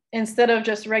instead of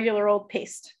just regular old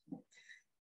paste.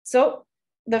 So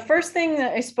the first thing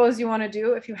that I suppose you want to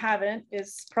do, if you haven't,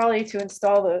 is probably to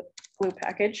install the glue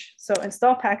package. So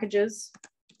install packages,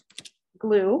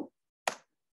 glue.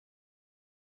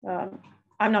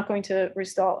 I'm not going to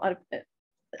restall.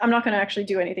 I'm not going to actually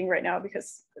do anything right now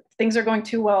because things are going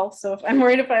too well. So if I'm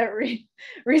worried if I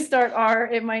restart R,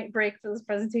 it might break for this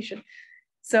presentation.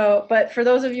 So, but for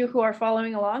those of you who are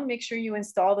following along, make sure you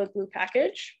install the glue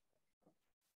package.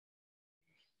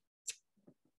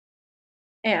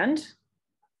 And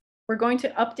we're going to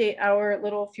update our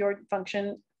little Fjord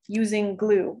function using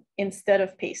glue instead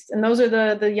of paste. And those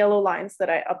are the yellow lines that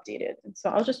I updated. And so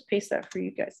I'll just paste that for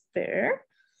you guys there.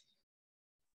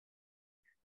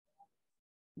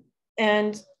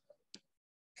 And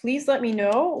please let me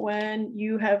know when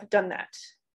you have done that.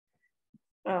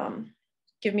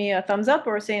 Give me a thumbs up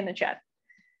or say in the chat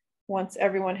once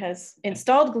everyone has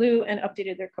installed glue and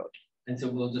updated their code. And so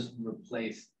we'll just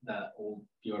replace the old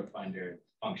Fjord Finder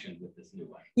function with this new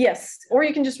one. Yes, or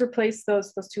you can just replace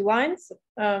those two lines.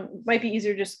 Might be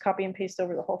easier just copy and paste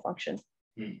over the whole function.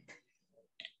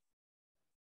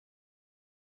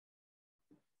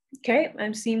 Okay,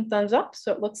 I'm seeing thumbs up,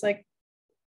 so it looks like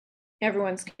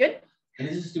everyone's good. And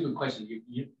this is a stupid question.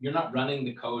 You're not running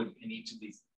the code in each of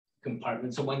these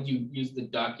compartments. So when you use the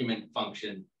document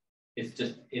function,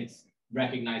 it's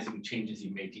recognizing changes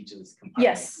you made to each of these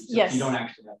compartments. Yes, yes. You don't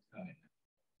actually have to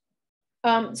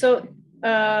go in. So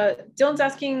Dylan's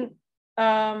asking,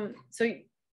 so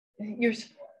you're,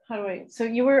 how do I, so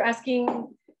you were asking,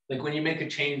 like when you make a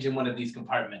change in one of these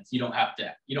compartments, you don't have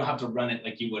to run it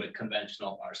like you would a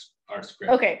conventional R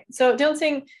script. okay, so Dylan's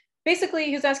saying, basically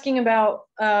he's asking about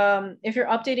if you're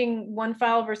updating one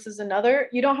file versus another,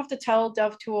 you don't have to tell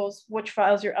DevTools which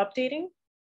files you're updating.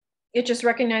 It just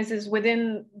recognizes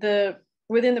within the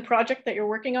project that you're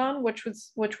working on, which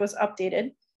was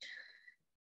updated.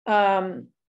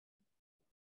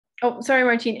 Oh, sorry,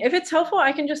 Martine. If it's helpful,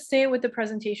 I can just say it with the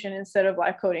presentation instead of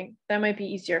live coding. That might be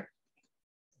easier.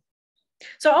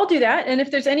 So I'll do that. And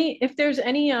if there's anything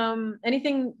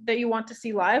that you want to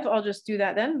see live, I'll just do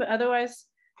that then. But otherwise,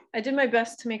 I did my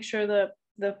best to make sure the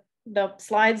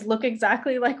slides look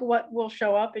exactly like what will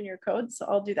show up in your code. So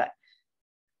I'll do that.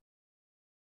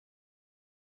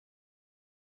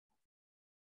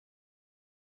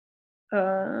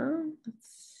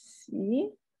 Let's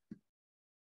see.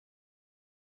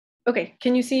 Okay,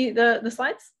 can you see the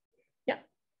slides? Yeah.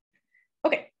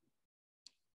 Okay.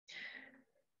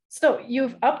 So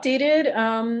you've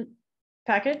updated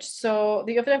package. So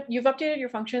you've updated your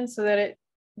function so that it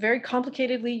very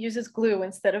complicatedly uses glue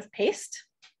instead of paste.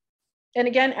 And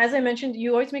again, as I mentioned,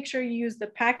 you always make sure you use the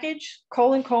package :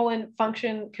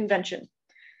 function convention.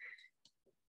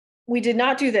 We did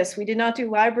not do this. We did not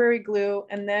do library glue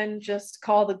and then just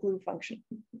call the glue function.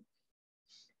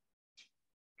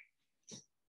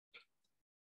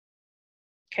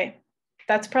 Okay,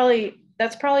 that's probably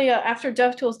after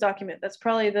DevTools document, that's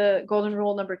probably the golden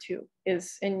rule number 2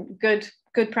 is in good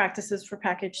practices for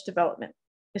package development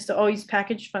is to always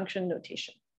package function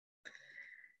notation.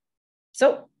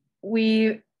 So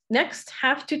we next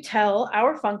have to tell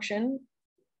our function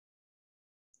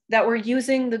that we're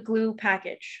using the glue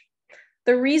package.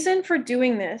 The reason for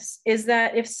doing this is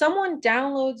that if someone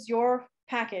downloads your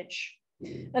package,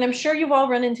 and I'm sure you've all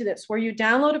run into this, where you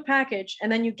download a package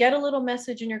and then you get a little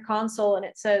message in your console and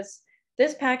it says,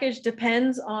 this package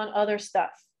depends on other stuff.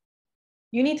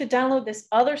 You need to download this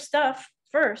other stuff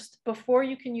first before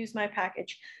you can use my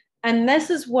package. And this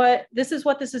is what this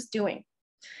is doing.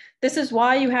 This is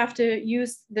why you have to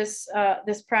use this,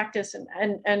 this practice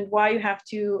and why you have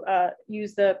to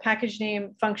use the package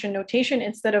name function notation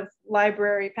instead of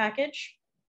library package.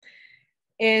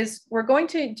 Is we're going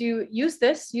to use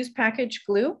package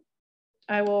glue.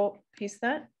 I will paste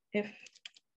that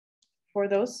for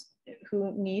those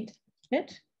who need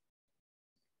it.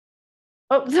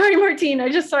 Oh, sorry, Martine, I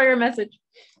just saw your message.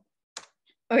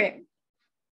 Okay.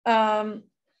 I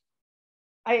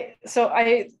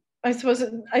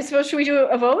suppose should we do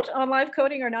a vote on live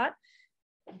coding or not?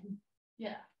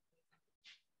 Yeah.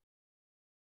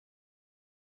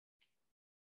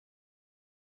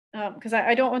 Because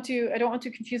I don't want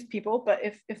to confuse people, but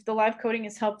if the live coding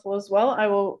is helpful as well, I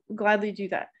will gladly do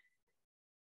that.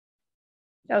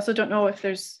 I also don't know if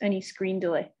there's any screen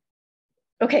delay.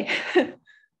 Okay.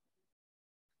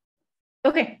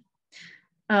 Okay.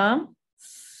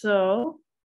 So.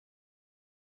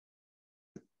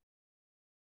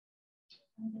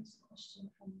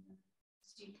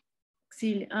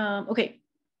 Okay.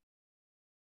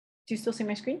 Do you still see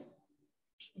my screen?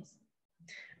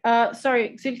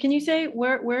 Sorry, Xil, can you say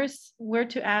where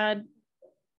to add?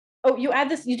 Oh, you add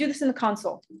this, you do this in the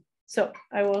console. So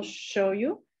I will show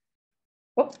you.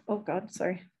 Oh God,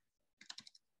 sorry.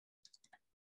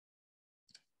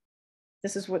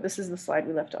 This is the slide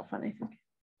we left off on, I think.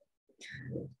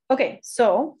 Okay,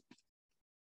 so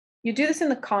you do this in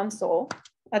the console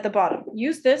at the bottom.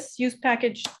 Use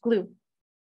package glue.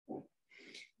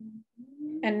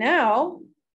 And now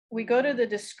we go to the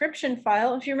description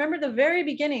file. If you remember the very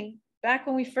beginning, back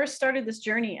when we first started this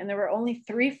journey and there were only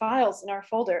 3 files in our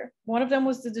folder, one of them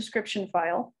was the description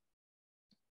file.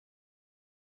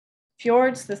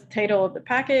 Fjords, the title of the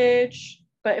package.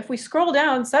 But if we scroll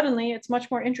down, suddenly it's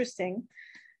much more interesting.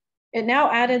 It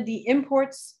now added the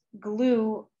imports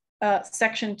glue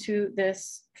section to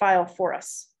this file for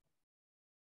us.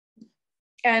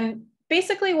 And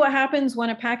basically what happens when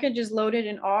a package is loaded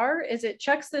in R is it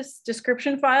checks this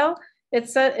description file. It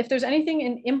said if there's anything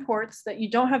in imports that you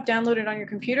don't have downloaded on your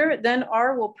computer, then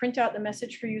R will print out the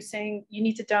message for you saying you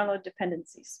need to download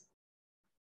dependencies.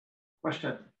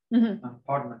 Question. Mm-hmm.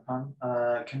 Pardon my pun.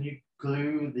 Can you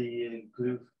glue the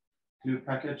glue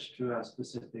package to a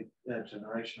specific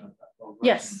generation of that?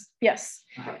 Yes. Yes.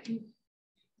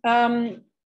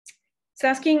 It's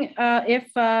asking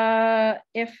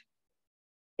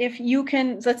if you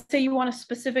can, let's say you want a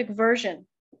specific version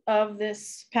of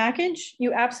this package,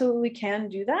 you absolutely can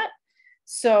do that.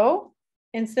 So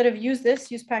instead of use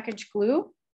package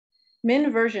glue,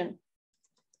 min version.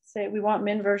 Say we want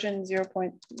min version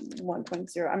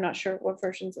 0.1.0. I'm not sure what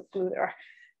versions of glue there are,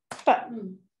 but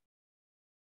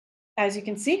as you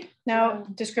can see, now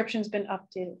description's been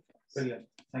updated. Brilliant.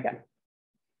 Thank Yeah. you.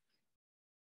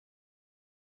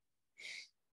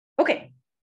 Okay.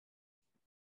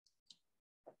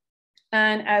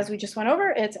 And as we just went over,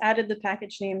 it's added the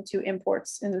package name to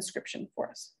imports in the description for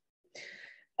us.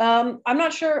 I'm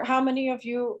not sure how many of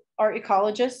you are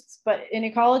ecologists, but in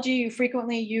ecology, you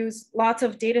frequently use lots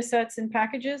of data sets and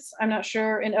packages. I'm not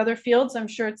sure in other fields, I'm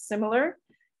sure it's similar.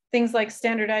 Things like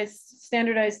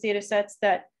standardized data sets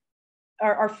that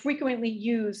are frequently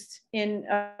used in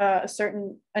a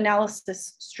certain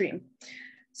analysis stream.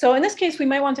 So in this case, we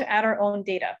might want to add our own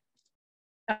data.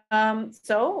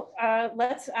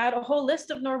 Let's add a whole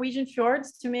list of Norwegian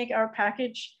fjords to make our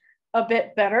package a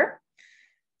bit better.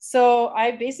 So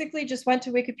I basically just went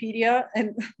to Wikipedia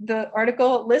and the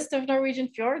article list of Norwegian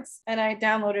fjords, and I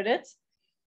downloaded it.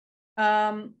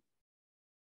 And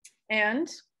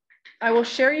I will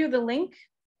share you the link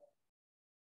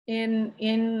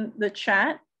in the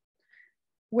chat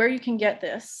where you can get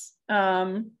this.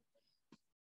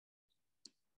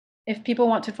 If people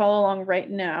want to follow along right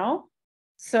now.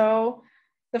 So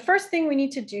the first thing we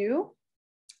need to do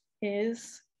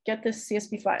is get this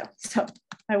CSV file. So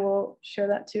I will share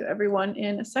that to everyone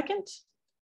in a second.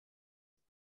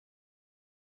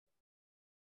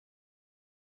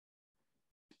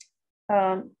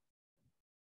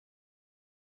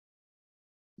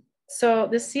 So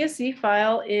the CSV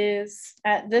file is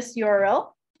at this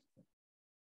URL.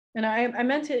 And I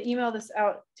meant to email this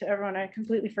out to everyone. I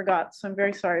completely forgot, so I'm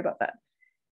very sorry about that.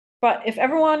 But if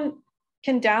everyone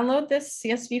can download this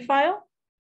CSV file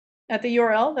at the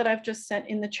URL that I've just sent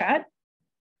in the chat,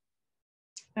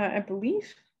 I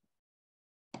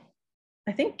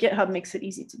think GitHub makes it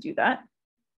easy to do that.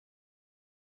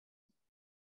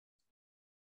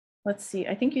 Let's see,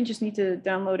 I think you just need to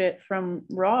download it from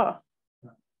raw.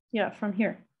 Yeah, from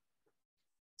here.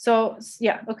 So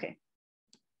yeah, okay.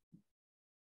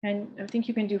 And I think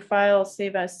you can do file,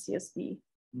 save as CSV.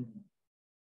 Mm-hmm.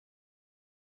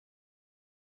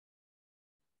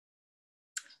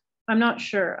 I'm not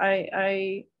sure.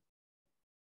 I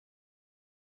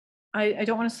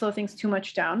don't want to slow things too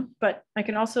much down, but I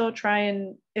can also try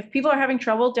and, if people are having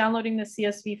trouble downloading the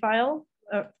CSV file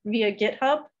via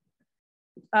GitHub,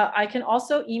 I can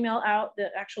also email out the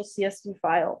actual CSV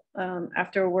file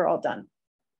after we're all done.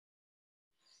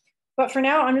 But for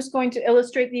now, I'm just going to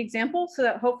illustrate the example so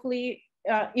that hopefully,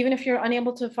 even if you're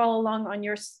unable to follow along on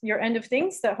your end of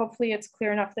things, that hopefully it's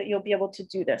clear enough that you'll be able to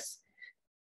do this.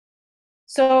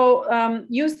 So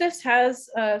UseThis has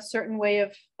a certain way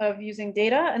of using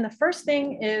data. And the first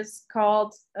thing is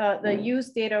called the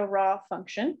useDataRaw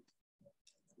function.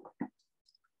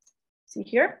 See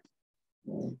here.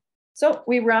 So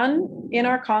we run in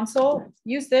our console,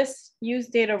 UseThis,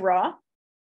 useDataRaw.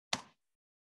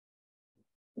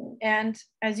 And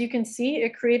as you can see,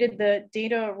 it created the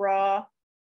data raw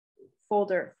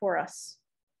folder for us.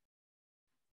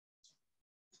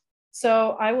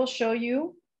 So I will show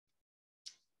you.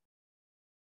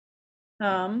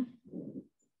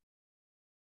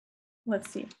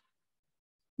 Let's see.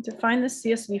 To find the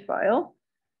CSV file.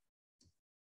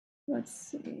 Let's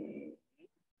see.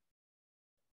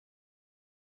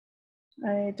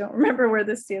 I don't remember where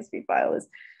this CSV file is.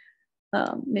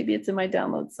 Maybe it's in my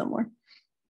downloads somewhere.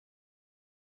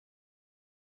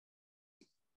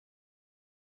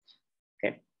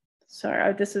 Okay,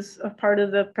 sorry, this is a part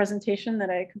of the presentation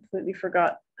that I completely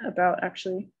forgot about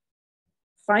actually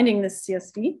finding this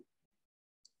CSV.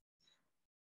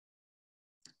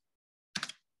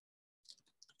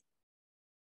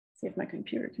 See if my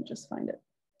computer can just find it.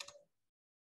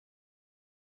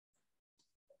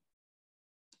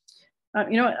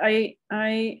 You know what,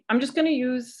 I'm just gonna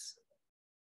use,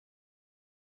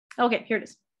 okay, here it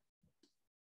is.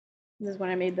 This is when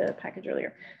I made the package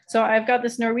earlier. So I've got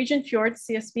this Norwegian fjord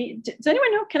CSV. Does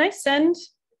anyone know, can I send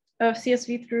a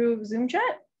CSV through Zoom chat?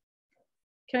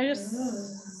 Can I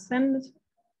just send?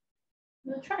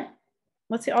 We'll try.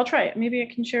 Let's see, I'll try it. Maybe I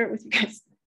can share it with you guys.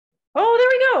 Oh, there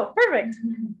we go, perfect.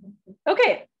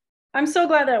 Okay, I'm so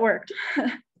glad that worked.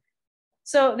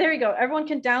 So there you go, everyone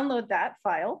can download that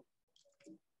file.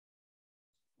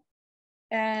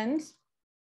 And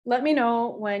let me know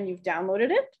when you've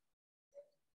downloaded it.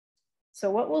 So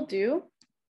what we'll do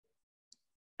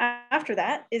after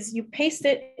that is you paste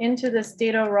it into this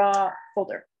data raw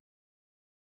folder.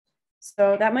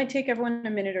 So that might take everyone a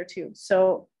minute or two.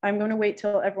 So I'm going to wait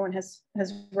till everyone has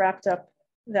wrapped up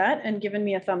that and given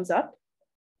me a thumbs up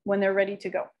when they're ready to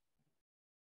go.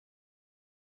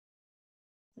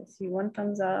 Let's see, 1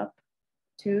 thumbs up,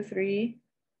 2, 3.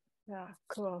 Yeah,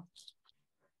 cool.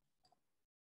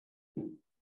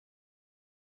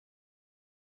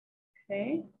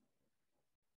 Okay.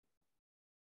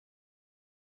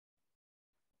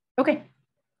 Okay,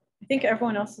 I think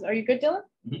everyone else, are you good, Dylan?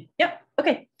 Mm-hmm. Yep,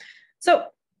 okay. So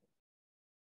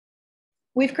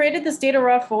we've created this data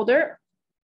raw folder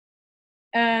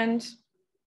and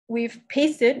we've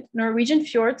pasted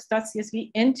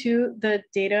norwegianfjords.csv into the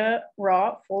data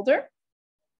raw folder.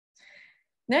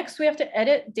 Next, we have to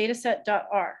edit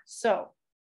dataset.r. So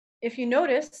if you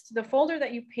noticed, the folder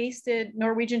that you pasted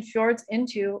Norwegian fjords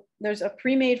into, there's a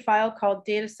pre-made file called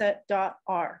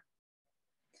dataset.r.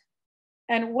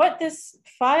 And what this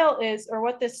file is, or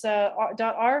what this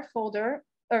 .r folder,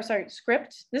 or sorry,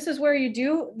 script, this is where you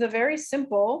do the very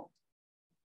simple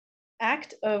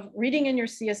act of reading in your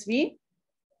CSV,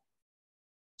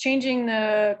 changing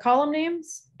the column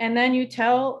names, and then you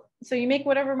tell, so you make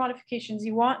whatever modifications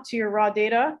you want to your raw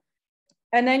data,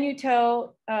 and then you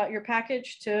tell your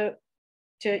package to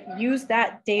use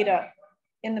that data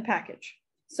in the package.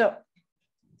 So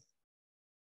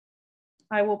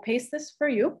I will paste this for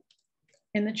you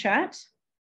in the chat,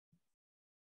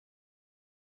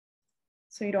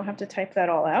 so you don't have to type that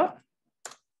all out.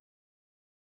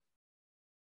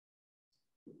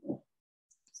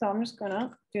 So I'm just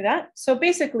gonna do that. So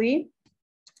basically,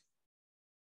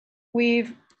 we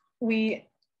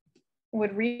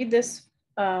would read this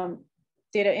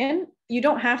data in. You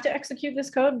don't have to execute this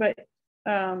code, but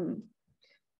oh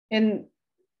no,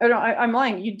 I'm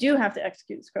lying. You do have to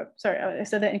execute this code. Sorry, I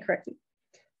said that incorrectly.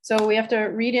 So we have to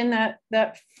read in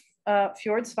that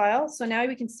fjords file. So now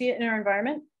we can see it in our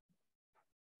environment.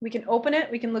 We can open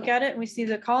it, we can look at it, and we see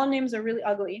the column names are really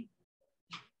ugly.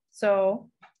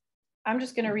 So I'm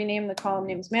just going to rename the column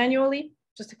names manually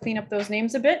just to clean up those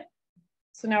names a bit.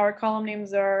 So now our column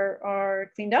names are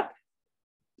cleaned up.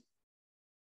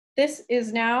 This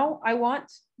is now, I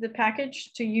want the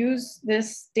package to use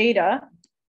this data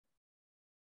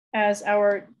as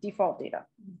our default data.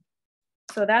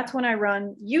 So that's when I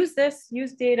run use this,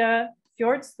 use data,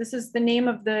 fjords. This is the name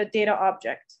of the data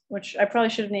object, which I probably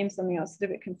should have named something else. It's a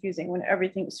bit confusing when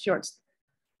everything is fjords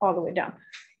all the way down.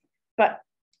 But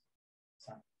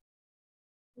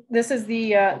this is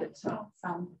the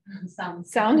sound.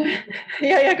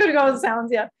 Yeah, could go with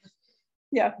sounds.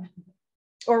 Yeah,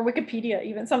 or Wikipedia,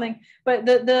 even something. But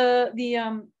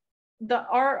the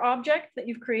R object that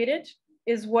you've created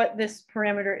is what this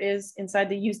parameter is inside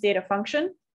the use data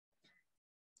function.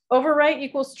 Overwrite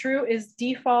equals true is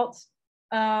default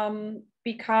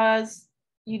because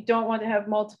you don't want to have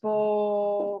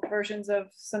multiple versions of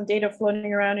some data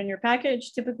floating around in your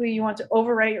package. Typically, you want to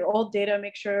overwrite your old data,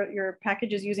 make sure your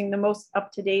package is using the most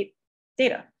up-to-date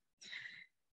data.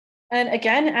 And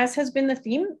again, as has been the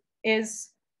theme, is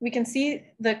we can see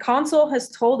the console has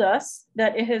told us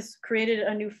that it has created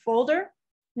a new folder.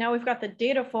 Now we've got the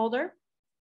data folder.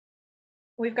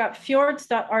 We've got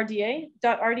fjords.rda.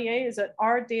 .rda is an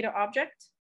R data object.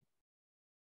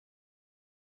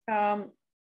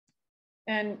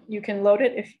 And you can load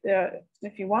it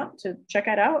if you want to check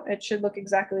it out. It should look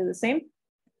exactly the same.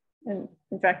 And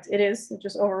in fact, it is. It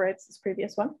just overwrites this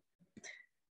previous one.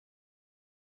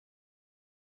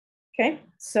 Okay,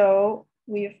 so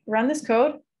we've run this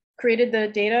code, created the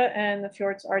data and the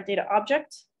fjords R data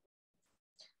object.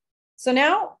 So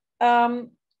now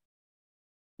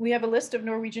we have a list of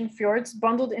Norwegian fjords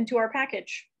bundled into our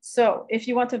package. So if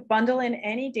you want to bundle in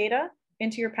any data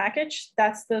into your package,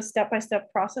 that's the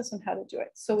step-by-step process on how to do it.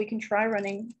 So we can try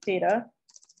running data.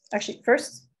 Actually,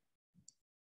 first,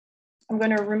 I'm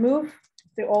going to remove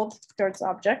the old fjords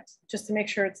object just to make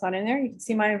sure it's not in there. You can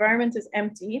see my environment is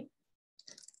empty.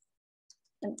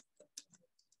 And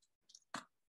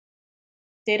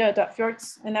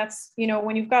data.fjords, and that's, you know,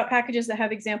 when you've got packages that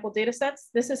have example data sets,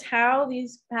 this is how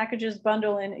these packages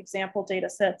bundle in example data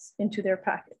sets into their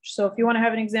package. So if you want to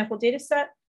have an example data set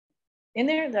in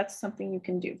there, that's something you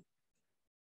can do.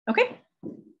 Okay.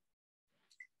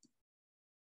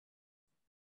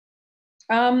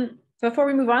 Before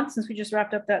we move on, since we just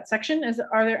wrapped up that section,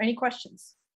 are there any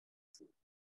questions?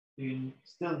 Do you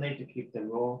still need to keep the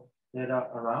raw data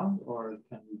around, or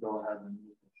can you go ahead and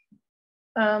use it?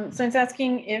 So it's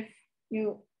asking if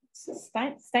you,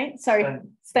 Stein, sorry,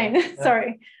 Yeah.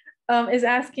 sorry, is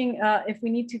asking if we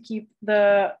need to keep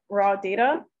the raw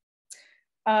data.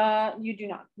 You do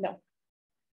not, no.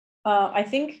 I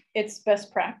think it's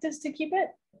best practice to keep it,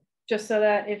 just so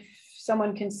that if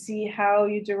someone can see how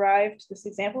you derived this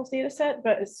examples data set,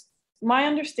 but it's my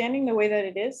understanding the way that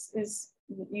it is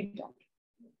you don't.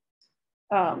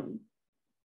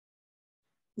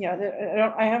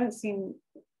 Yeah, I haven't seen,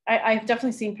 I've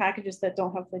definitely seen packages that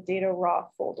don't have the data raw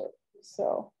folder.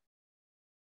 So,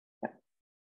 yeah.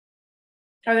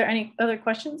 Are there any other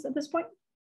questions at this point?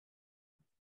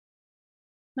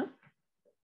 No?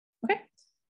 Okay,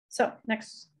 so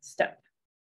next step.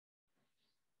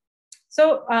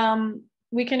 So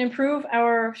we can improve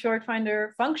our fjord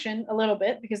finder function a little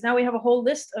bit because now we have a whole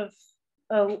list of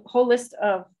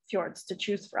fjords to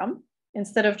choose from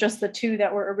instead of just the 2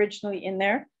 that were originally in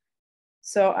there.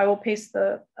 So I will paste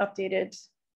the updated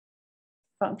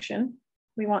function.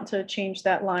 We want to change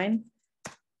that line.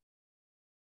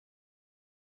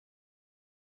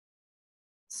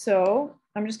 So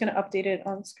I'm just going to update it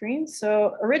on screen.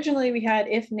 So originally we had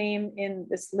if name in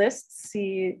this list,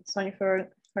 see Sandefjord,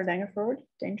 Hardangerfjord,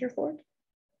 Dangerfjord?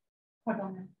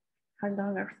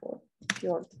 Hardangerfjord,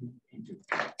 fjord.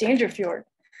 Dangerfjord.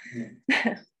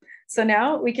 Yeah. So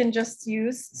now we can just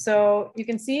use, so you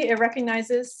can see it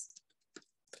recognizes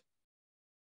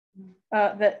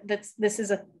that this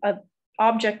is a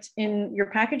object in your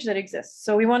package that exists.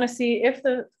 So we want to see if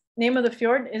the name of the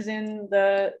fjord is in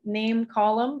the name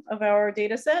column of our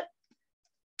data set.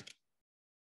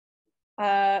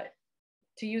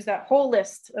 To use that whole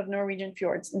list of Norwegian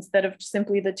fjords instead of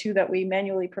simply the 2 that we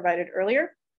manually provided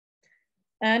earlier.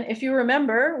 And if you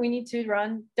remember, we need to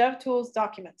run DevTools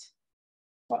document.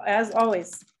 Well, as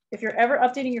always, if you're ever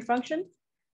updating your function,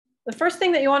 the first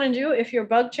thing that you want to do if you're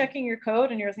bug checking your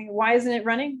code and you're thinking, why isn't it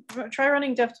running? Try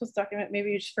running DevTools document. Maybe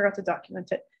you just forgot to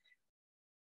document it.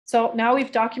 So now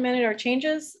we've documented our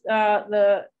changes.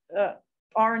 The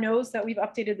R knows that we've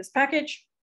updated this package.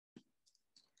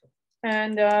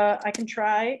 And I can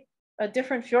try a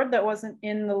different fjord that wasn't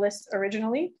in the list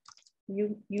originally.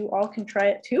 You all can try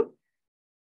it too.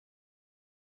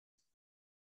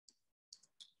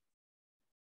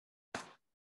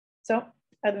 So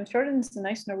Adventfjorden is a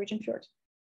nice Norwegian fjord.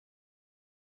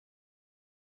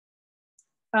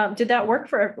 Did that work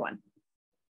for everyone?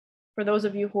 For those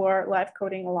of you who are live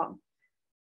coding along.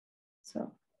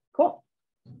 So cool.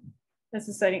 That's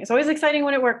exciting. It's always exciting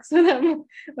when it works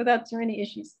without too many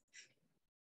issues.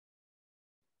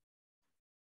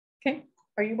 Okay,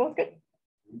 are you both good?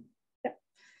 Yeah.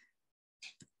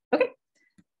 Okay.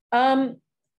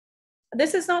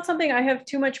 This is not something I have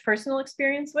too much personal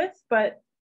experience with, but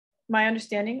my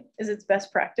understanding is it's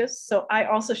best practice. So I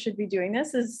also should be doing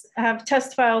this, is have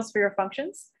test files for your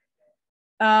functions.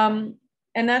 And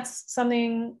that's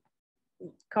something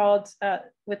called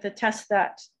with the test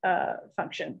that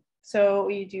function. So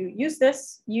we do use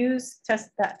this, use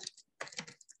test that.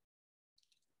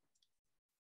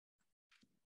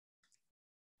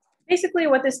 Basically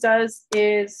what this does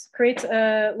is creates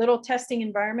a little testing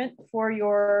environment for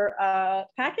your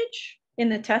package in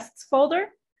the tests folder.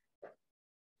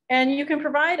 And you can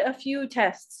provide a few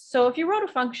tests. So if you wrote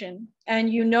a function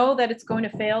and you know that it's going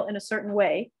to fail in a certain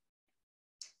way,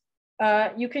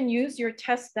 you can use your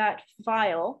test that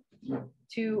file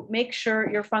to make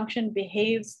sure your function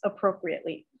behaves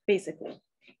appropriately, basically.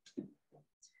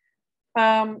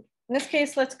 In this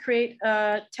case, let's create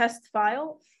a test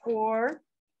file for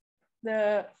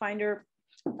the Finder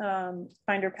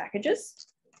packages.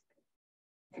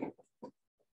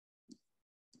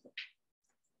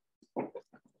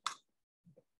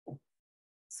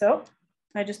 So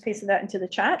I just pasted that into the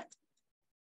chat.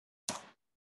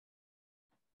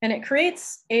 And it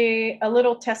creates a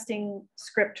little testing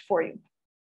script for you.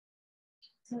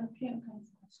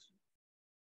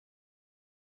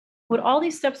 Would all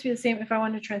these steps be the same if I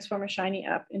wanted to transform a Shiny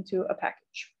app into a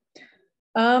package?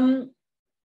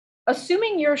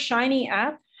 Assuming your Shiny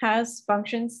app has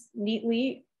functions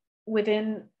neatly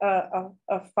within a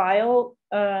file,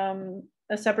 a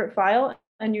separate file,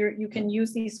 and you can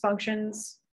use these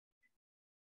functions.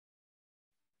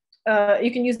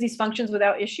 You can use these functions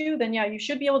without issue, then yeah, you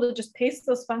should be able to just paste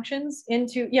those functions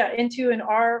into an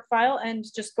R file and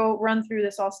just go run through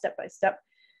this all step by step.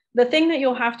 The thing that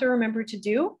you'll have to remember to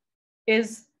do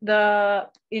is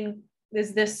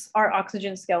this R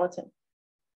oxygen skeleton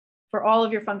for all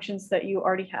of your functions that you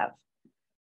already have.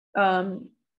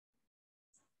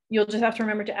 You'll just have to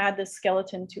remember to add this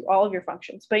skeleton to all of your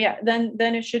functions. But yeah, then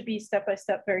it should be step by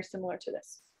step, very similar to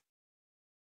this.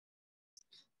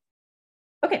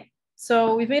 Okay,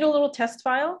 so we've made a little test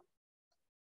file.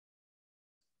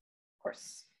 Of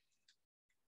course.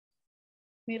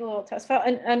 Made a little test file.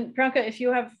 And Priyanka, if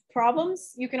you have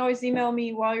problems, you can always email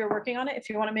me while you're working on it if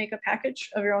you want to make a package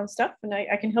of your own stuff, and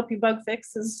I can help you bug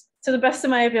fix to the best of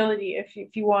my ability. If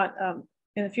you want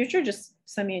in the future, just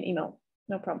send me an email,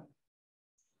 no problem.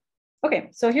 Okay,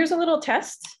 so here's a little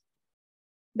test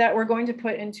that we're going to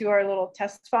put into our little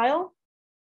test file.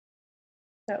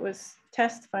 That was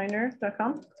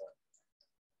testfinder.com.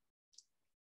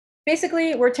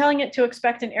 Basically, we're telling it to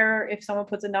expect an error if someone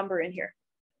puts a number in here.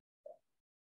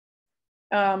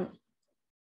 And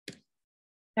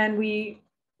we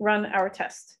run our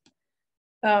test.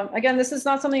 Again, this is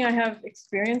not something I have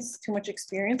too much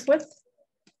experience with.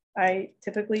 I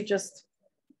typically just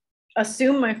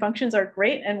assume my functions are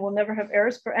great and will never have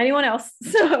errors for anyone else.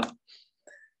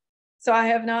 So I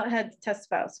have not had test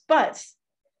files, but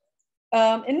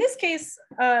in this case,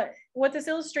 what this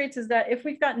illustrates is that if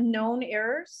we've got known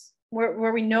errors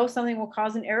where we know something will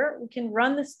cause an error, we can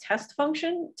run this test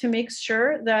function to make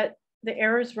sure that the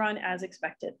errors run as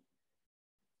expected.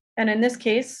 And in this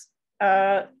case,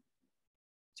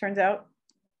 turns out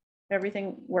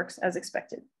everything works as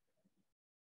expected.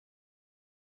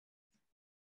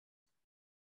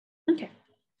 Okay,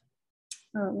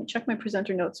 let me check my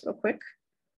presenter notes real quick.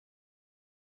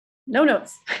 No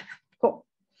notes, cool.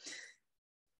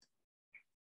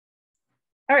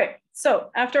 All right, so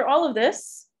after all of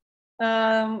this,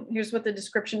 here's what the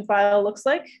description file looks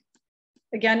like.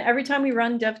 Again, every time we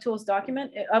run DevTools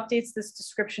document, it updates this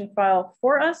description file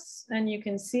for us, and you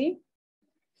can see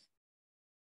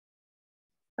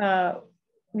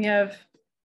we have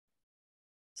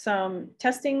some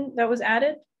testing that was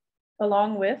added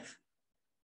along with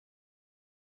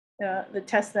the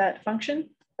test that function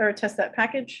or test that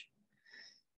package.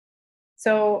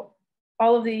 So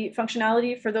all of the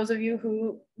functionality for those of you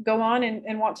who go on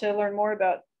and want to learn more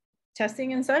about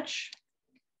testing and such,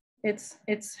 it's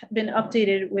been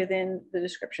updated within the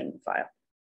description file.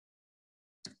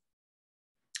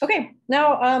 Okay,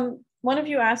 now one of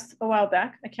you asked a while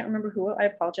back, I can't remember who, I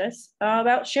apologize,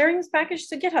 about sharing this package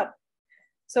to GitHub.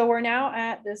 So we're now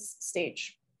at this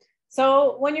stage.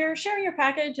 So when you're sharing your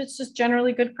package, it's just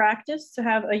generally good practice to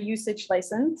have a usage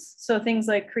license. So things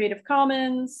like Creative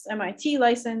Commons, MIT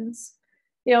license,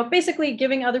 you know, basically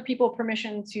giving other people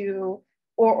permission to,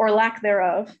 or lack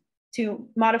thereof, to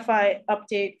modify,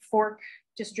 update, fork,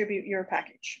 distribute your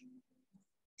package.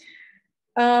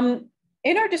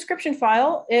 In our description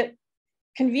file, it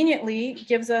conveniently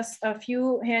gives us a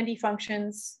few handy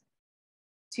functions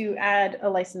to add a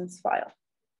license file.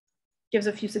 Gives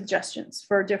a few suggestions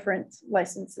for different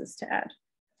licenses to add.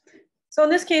 So in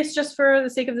this case, just for the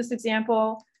sake of this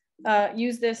example,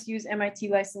 use MIT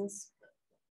license.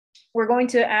 We're going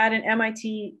to add an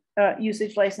MIT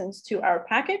usage license to our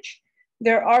package.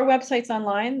 There are websites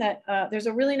online that, there's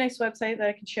a really nice website that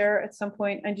I can share at some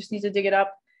point. I just need to dig it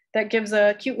up. That gives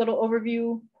a cute little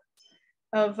overview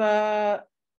of,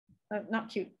 not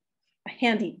cute, a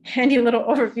handy little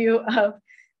overview of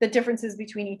the differences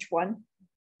between each one.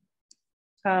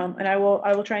 And I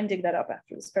will try and dig that up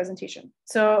after this presentation.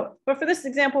 So, but for this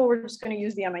example, we're just going to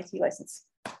use the MIT license.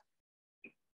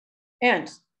 And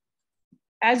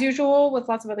as usual with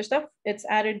lots of other stuff, it's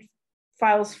added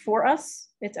files for us.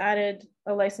 It's added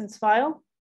a license file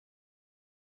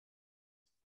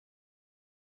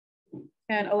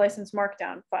and a license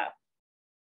markdown file.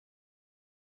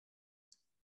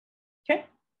 Okay.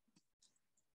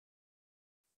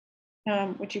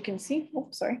 Which you can see,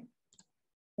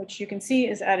 which you can see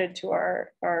is added to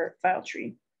our file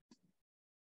tree.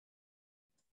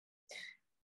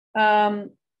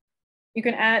 You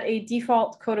can add a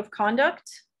default code of conduct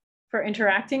for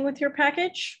interacting with your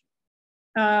package,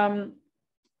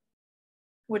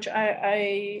 which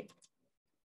I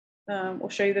will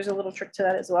show you. There's a little trick to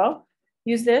that as well.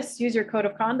 Use your code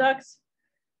of conduct.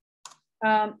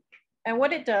 And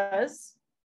what it does,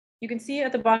 you can see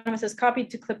at the bottom, it says copied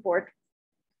to clipboard.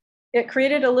 It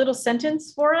created a little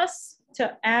sentence for us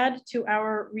to add to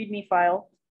our README file.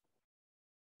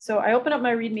 So I open up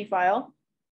my README file.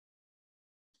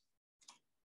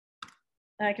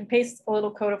 And I can paste a little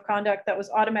code of conduct that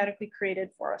was automatically created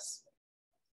for us.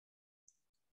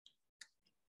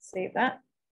 Save that.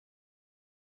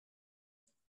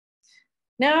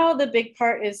 Now the big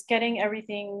part is getting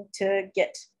everything to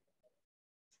Git.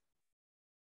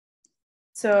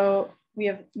 So we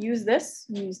have used this,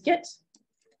 use Git.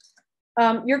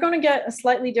 You're going to get a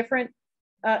slightly different,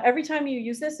 every time you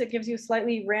use this, it gives you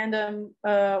slightly random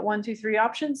 1, 2, 3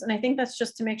 options. And I think that's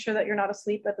just to make sure that you're not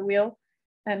asleep at the wheel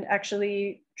and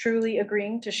actually truly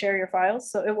agreeing to share your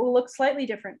files. So it will look slightly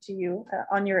different to you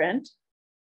on your end.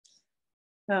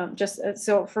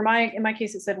 So in my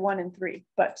case, it said 1 and 3,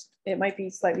 but it might be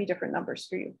slightly different numbers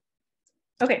for you.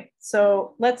 Okay,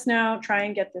 so let's now try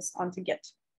and get this onto Git.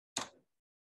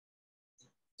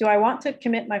 Do I want to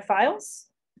commit my files?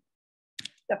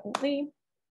 Definitely.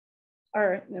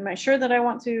 Or am I sure that I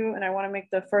want to, and I want to make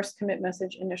the first commit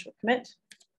message initial commit?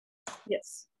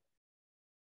 Yes.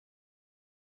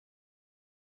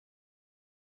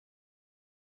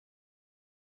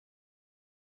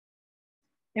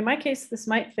 In my case, this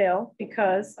might fail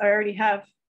because I already have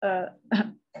a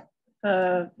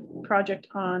project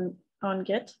on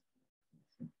Git.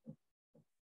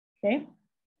 Okay.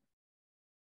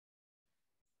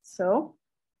 So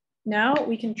now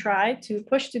we can try to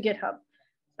push to GitHub.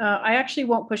 I actually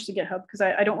won't push to GitHub because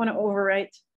I don't want to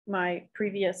overwrite my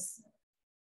previous,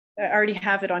 I already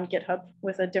have it on GitHub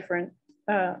with a different,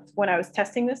 when I was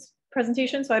testing this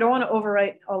presentation. So I don't want to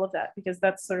overwrite all of that because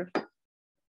that's sort of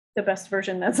the best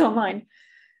version that's online.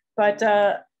 But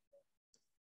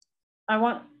I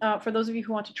want, for those of you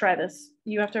who want to try this,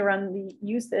 you have to run the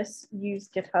use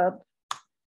GitHub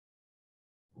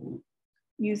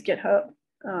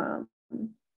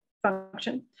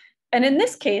function. And in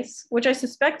this case, which I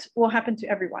suspect will happen to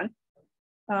everyone,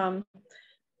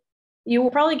 you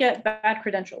will probably get bad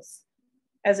credentials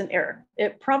as an error.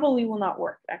 It probably will not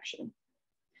work, actually.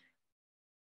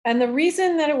 And the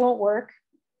reason that it won't work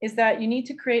is that you need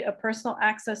to create a personal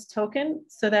access token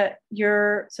so that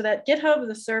GitHub,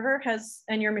 the server, has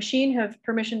and your machine have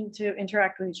permission to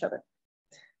interact with each other.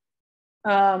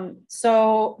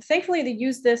 So thankfully, the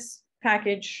use this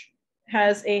package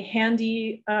has a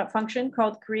handy function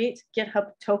called create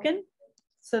GitHub token,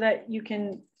 so that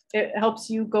it helps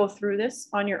you go through this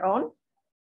on your own.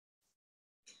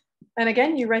 And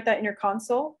again, you write that in your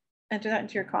console, enter that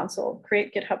into your console,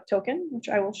 create GitHub token, which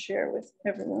I will share with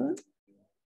everyone.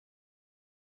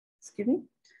 Excuse me.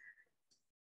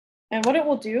 And what it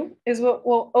will do is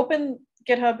we'll open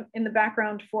GitHub in the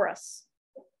background for us.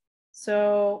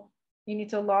 So you need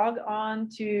to log on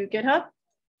to GitHub.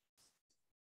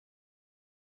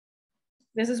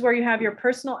 This is where you have your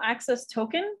personal access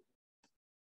token.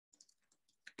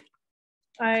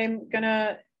 I'm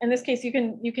gonna, in this case, you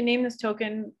can name this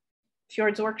token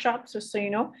Fjord's Workshop, just so you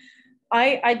know.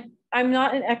 I'm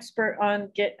not an expert on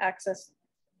Git access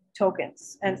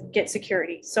tokens and Git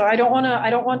security, so I don't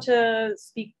want to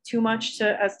speak too much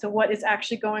as to what is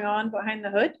actually going on behind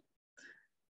the hood.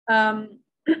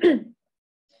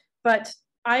 But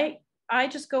I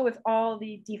just go with all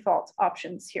the default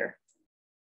options here.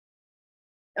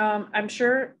 I'm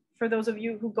sure for those of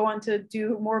you who go on to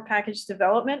do more package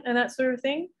development and that sort of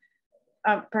thing,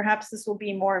 perhaps this will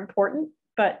be more important,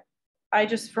 but I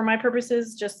just, for my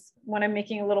purposes, just when I'm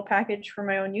making a little package for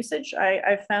my own usage,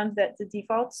 I've found that the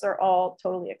defaults are all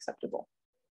totally acceptable.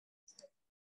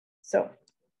 So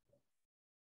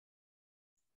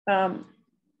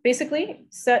basically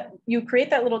you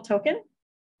create that little token.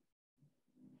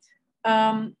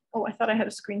 Oh, I thought I had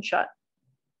a screenshot.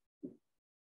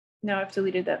 Now I've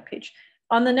deleted that page.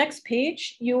 On the next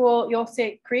page, you'll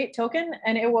say create token,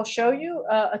 and it will show you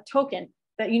a token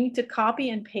that you need to copy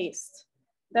and paste.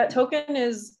 That token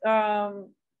is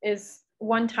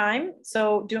one time,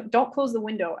 so don't close the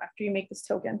window after you make this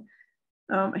token.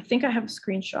 I think I have a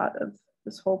screenshot of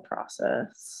this whole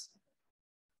process,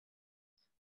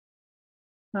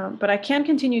 but I can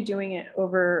continue doing it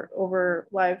over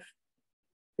live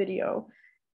video.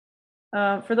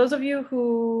 For those of you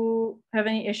who have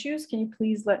any issues, can you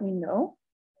please let me know?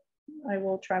 I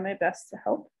will try my best to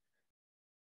help.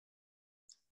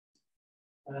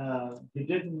 You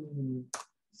didn't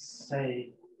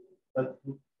say, but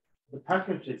the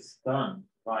package is done,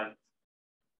 right?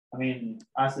 I mean,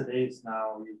 as it is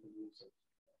now, you can use it.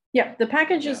 Yeah, the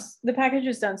package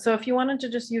is done. So if you wanted to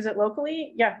just use it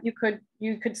locally, yeah, you could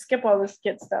skip all this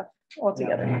Git stuff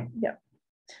altogether. Yeah.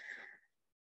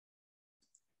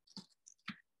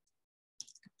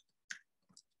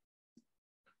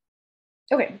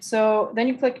 Okay, so then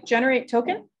you click generate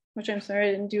token, which I'm sorry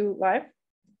I didn't do live.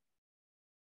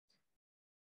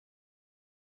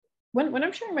 When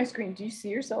I'm sharing my screen, do you see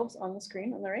yourselves on the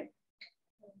screen on the right?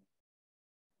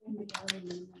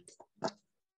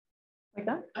 Like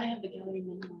that? I have the gallery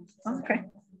minimized. Oh, okay.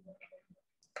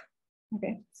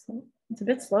 Okay, so it's a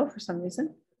bit slow for some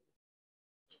reason.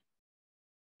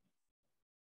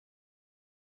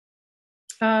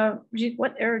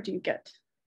 What error do you get?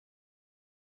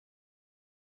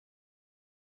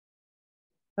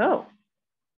 Oh.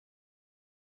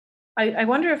 I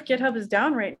wonder if GitHub is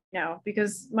down right now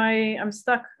because I'm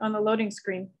stuck on the loading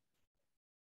screen.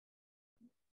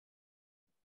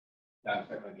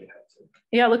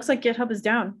 Yeah, it looks like GitHub is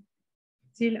down.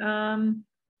 See,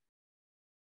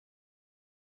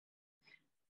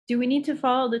 do we need to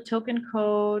follow the token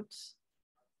code?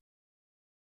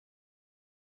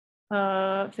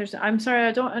 I'm sorry,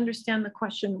 I don't understand the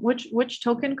question. Which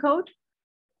token code?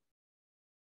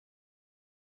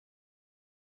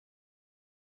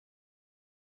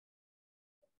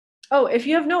 Oh, if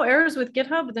you have no errors with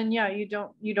GitHub, then yeah, you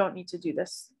don't need to do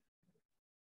this.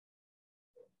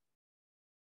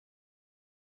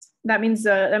 That means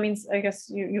I guess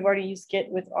you've already used Git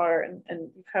with R and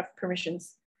you have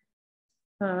permissions.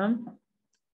 I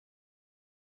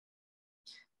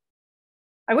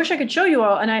wish I could show you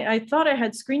all, and I thought I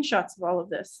had screenshots of all of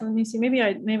this. Let me see. Maybe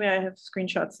I have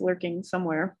screenshots lurking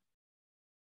somewhere.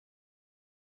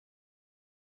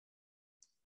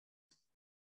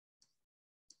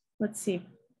 let's see.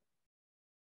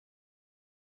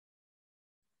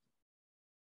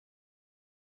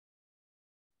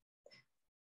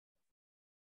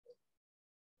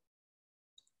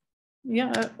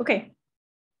 Yeah, okay.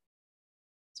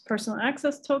 It's personal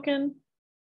access token.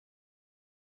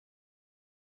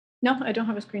 No, I don't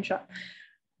have a screenshot.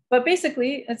 But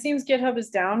basically, it seems GitHub is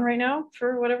down right now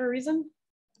for whatever reason.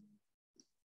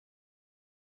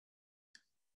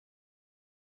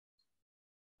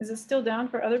 Is it still down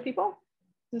for other people?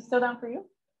 Is it still down for you?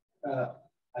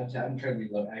 I'm trying to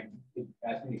reload. It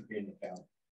asked me to create an account.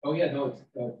 Oh yeah, no, it's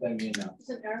letting me in now. Is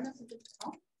it error message at the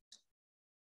top?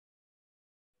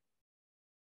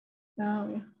 Oh,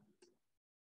 yeah.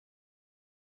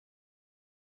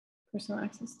 Personal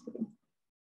access token.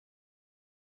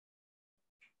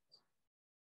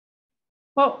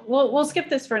 Well, we'll skip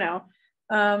this for now.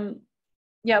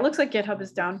 Yeah, it looks like GitHub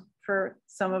is down for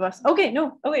some of us. Okay,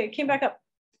 no, okay, it came back up.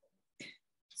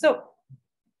 So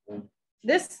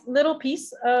this little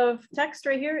piece of text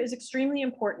right here is extremely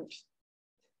important.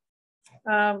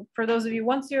 For those of you,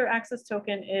 once your access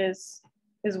token is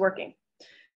working.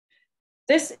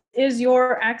 This is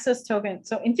your access token.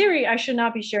 So in theory, I should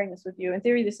not be sharing this with you. In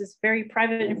theory, this is very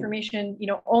private information. You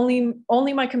know,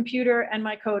 only my computer and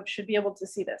my code should be able to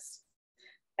see this.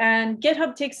 And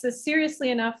GitHub takes this seriously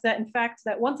enough that in fact,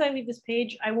 that once I leave this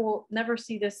page, I will never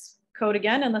see this code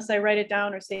again unless I write it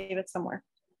down or save it somewhere.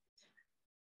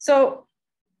 So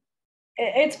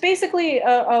it's basically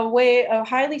a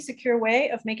highly secure way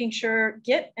of making sure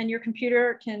Git and your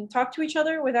computer can talk to each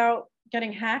other without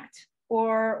getting hacked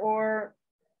or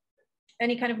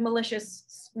any kind of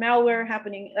malicious malware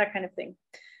happening, that kind of thing.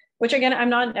 Which again, I'm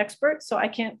not an expert, so I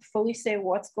can't fully say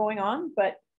what's going on,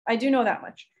 but I do know that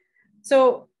much.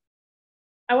 So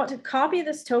I want to copy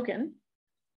this token,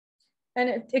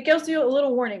 and it gives you a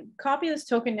little warning. Copy this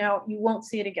token now, you won't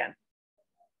see it again.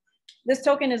 This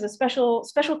token is a special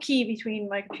key between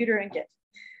my computer and Git.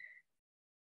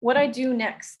 What I do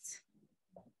next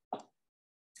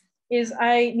is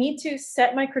I need to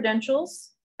set my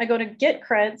credentials. I go to git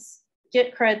creds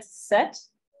set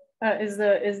is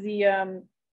the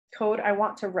code I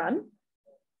want to run.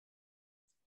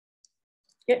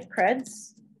 Git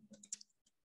creds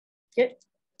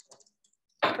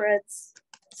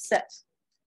set.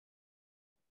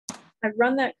 I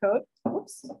run that code.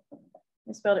 Oops,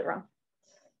 I spelled it wrong.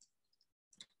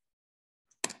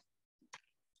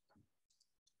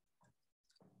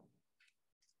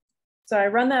 So I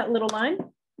run that little line.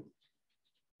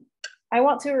 I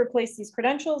want to replace these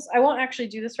credentials. I won't actually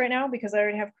do this right now because I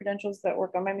already have credentials that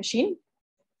work on my machine.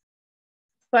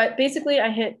 But basically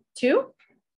I hit 2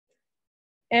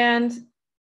 and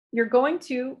you're going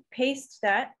to paste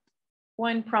that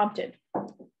when prompted.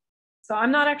 So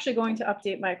I'm not actually going to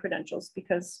update my credentials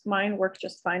because mine work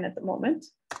just fine at the moment.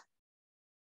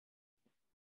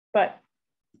 But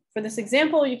for this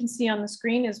example, you can see on the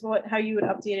screen is how you would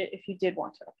update it if you did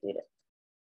want to update it.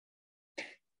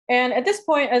 And at this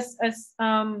point, as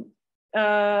someone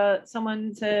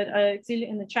said,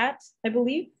 in the chat, I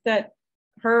believe that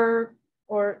your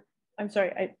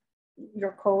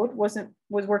code was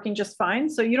working just fine.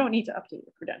 So you don't need to update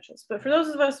your credentials. But for those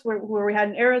of us where we had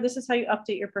an error, this is how you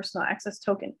update your personal access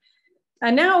token.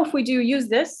 And now if we do use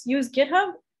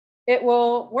GitHub, it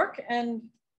will work and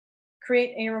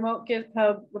create a remote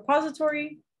GitHub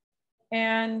repository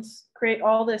and create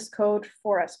all this code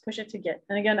for us, push it to Git.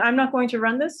 And again, I'm not going to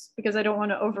run this because I don't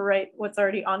want to overwrite what's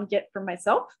already on Git for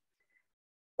myself.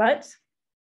 But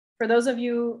for those of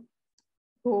you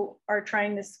who are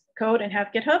trying this code and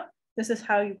have GitHub, this is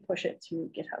how you push it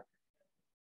to GitHub.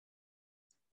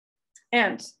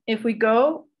 And if we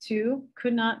go to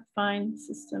could not find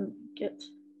system Git.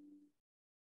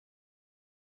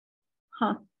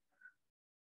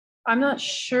 I'm not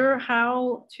sure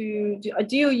how to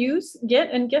do you use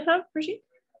Git and GitHub, Brigitte?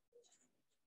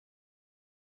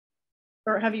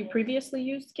 Or have you previously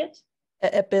used Git?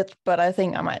 A bit, but I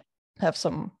think I might have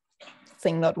something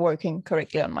not working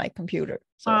correctly on my computer.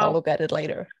 So I'll look at it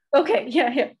later. Okay,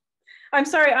 yeah. I'm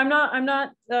sorry, I'm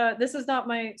not, this is not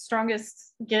my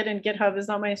strongest. Git and GitHub is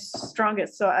not my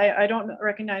strongest, so I don't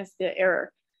recognize the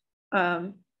error.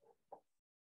 But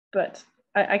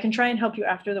I can try and help you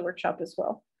after the workshop as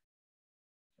well.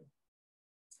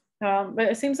 But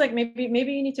it seems like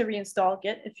maybe you need to reinstall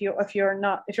Git if you're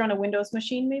on a Windows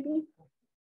machine, maybe.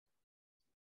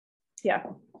 Yeah.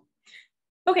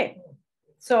 Okay.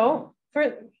 So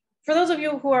for those of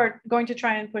you who are going to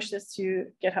try and push this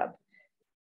to GitHub,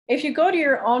 if you go to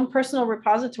your own personal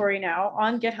repository now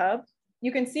on GitHub,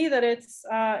 you can see that it's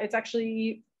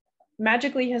actually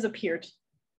magically has appeared.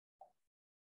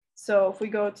 So if we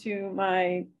go to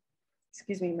my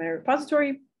excuse me, my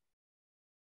repository,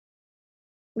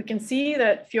 we can see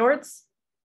that Fjords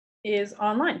is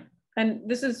online. And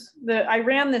this is I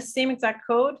ran this same exact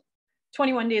code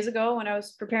 21 days ago when I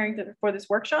was preparing for this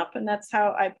workshop, and that's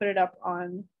how I put it up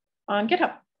on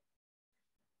GitHub.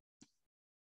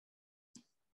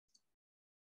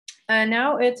 And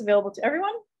now it's available to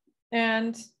everyone.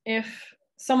 And if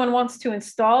someone wants to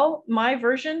install my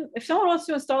version, if someone wants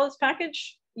to install this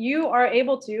package, you are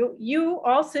able to, you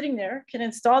all sitting there can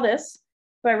install this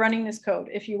by running this code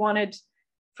if you wanted,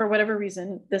 for whatever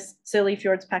reason, this silly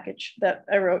Fjords package that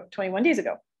I wrote 21 days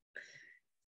ago.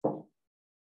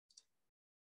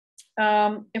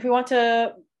 If we want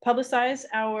to publicize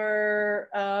our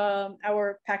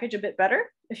package a bit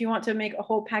better, if you want to make a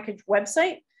whole package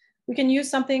website, we can use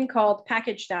something called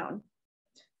package down.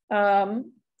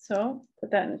 So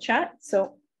put that in the chat.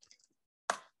 So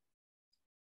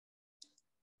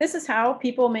this is how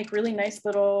people make really nice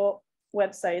little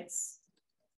websites.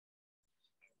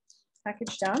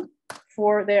 Package down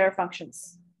for their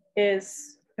functions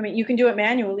is, I mean, you can do it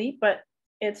manually, but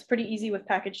it's pretty easy with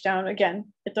package down.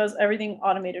 Again, it does everything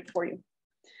automated for you.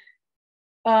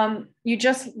 You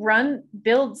just run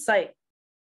build site.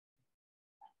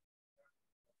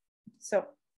 So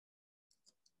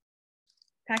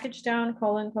package down :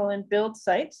 build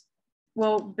site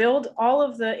will build all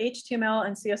of the HTML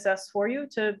and CSS for you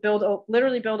to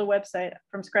literally build a website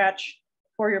from scratch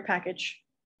for your package.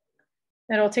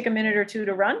 It'll take a minute or two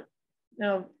to run.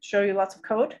 It'll show you lots of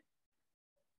code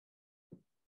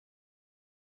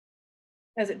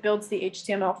as it builds the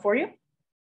HTML for you.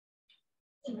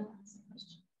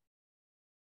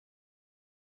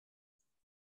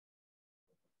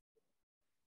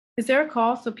 Is there a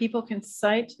call so people can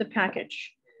cite the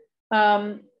package?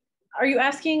 Are you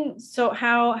asking so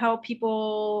how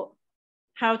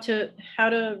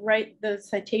to write the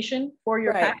citation for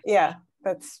your package? Yeah,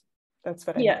 that's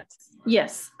what I meant.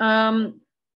 Yes.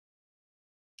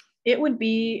 It would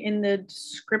be in the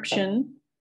description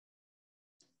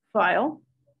file.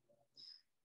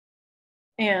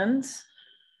 And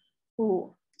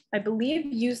I believe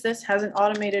Use This has an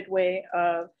automated way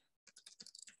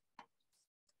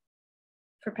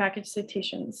for package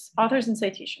citations, authors and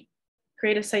citation.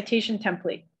 Create a citation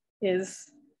template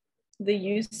is the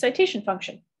use citation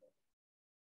function.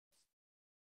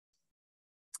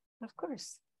 Of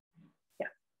course. Yeah.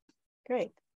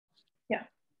 Great. Yeah.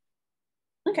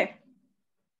 Okay.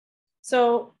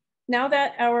 So now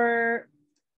that our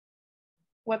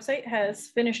website has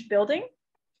finished building,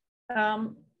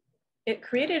 it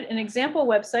created an example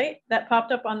website that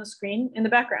popped up on the screen in the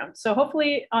background. So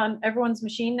hopefully on everyone's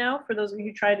machine now, for those of you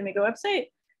who tried to make a website,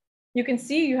 you can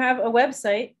see you have a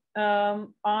website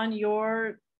on in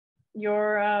your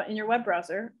web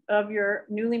browser of your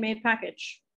newly made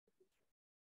package.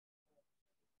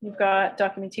 You've got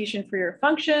documentation for your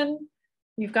function.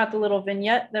 You've got the little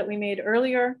vignette that we made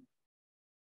earlier.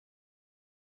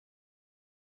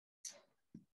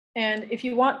 And if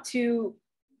you want to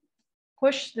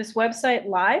push this website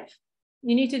live,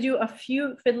 you need to do a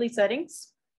few fiddly settings.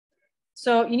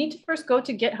 So you need to first go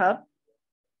to GitHub,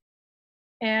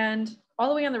 and all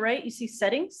the way on the right, you see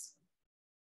settings.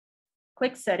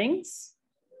 Click settings.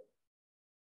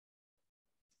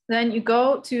 Then you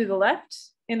go to the left.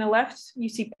 In the left, you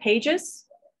see pages.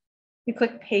 You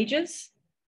click pages.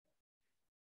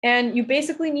 And you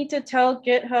basically need to tell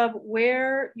GitHub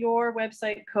where your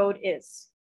website code is.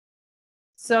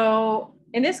 So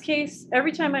in this case,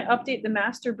 every time I update the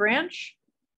master branch,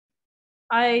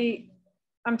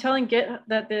 I'm telling Git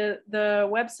that the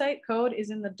website code is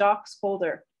in the docs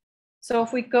folder. So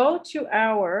if we go to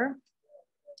our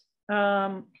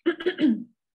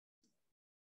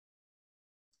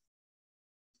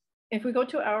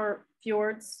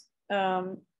Fjords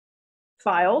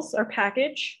files, our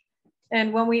package,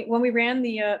 and when we ran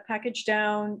the package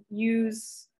down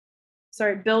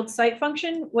build site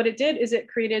function, what it did is it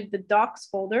created the docs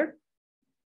folder,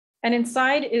 and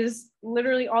inside is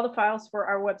literally all the files for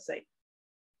our website.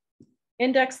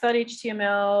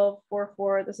 Index.html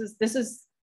 44. This is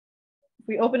if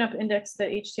we open up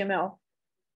index.html,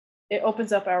 it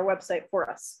opens up our website for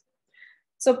us.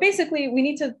 So basically, we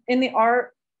need to in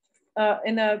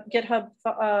the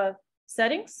GitHub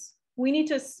settings, we need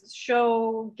to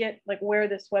show Git like where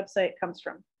this website comes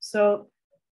from. So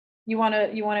you want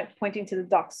it pointing to the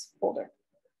docs folder.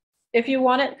 If you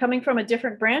want it coming from a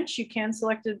different branch, you can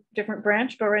select a different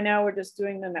branch, but right now we're just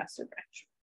doing the master branch.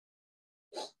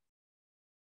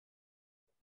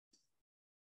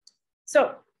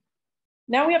 So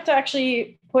now we have to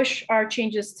actually push our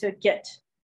changes to Git.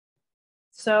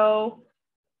 So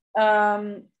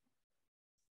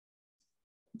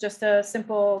just a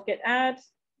simple git add,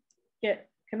 git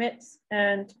commit,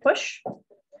 and push.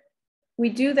 We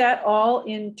do that all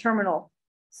in terminal.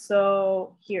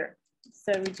 So here,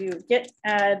 so we do git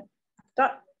add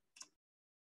dot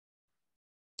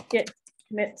git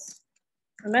commit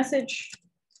a message.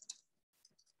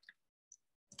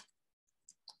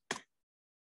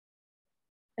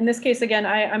 In this case, again,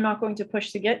 I'm not going to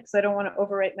push to git because I don't want to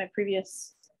overwrite my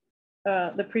previous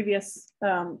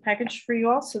package for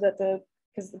you all, so that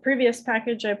because the previous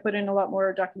package I put in a lot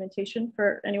more documentation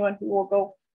for anyone who will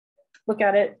go look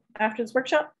at it after this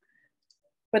workshop.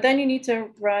 But then you need to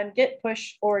run git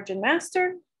push origin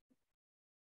master.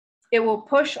 It will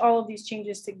push all of these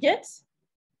changes to git,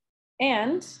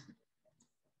 and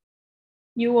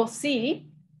you will see,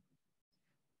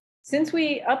 since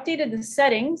we updated the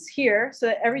settings here so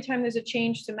that every time there's a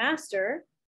change to master,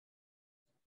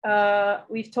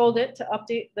 we've told it to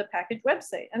update the package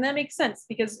website. And that makes sense,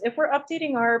 because if we're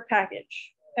updating our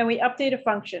package and we update a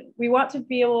function, we want to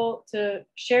be able to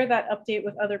share that update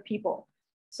with other people,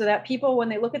 so that people, when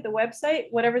they look at the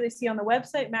website, whatever they see on the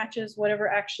website matches whatever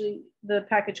actually the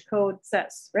package code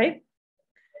says, right?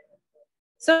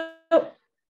 So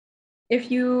if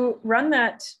you run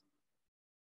that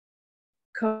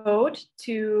code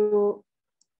to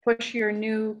push your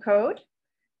new code,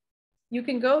 you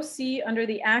can go see under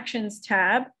the actions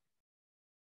tab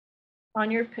in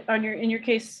your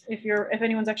case, if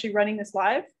anyone's actually running this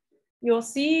live, you'll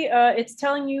see it's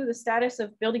telling you the status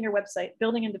of building your website,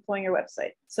 building and deploying your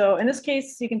website. So in this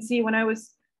case, you can see when I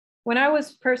was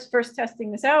first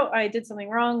testing this out, I did something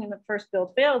wrong and the first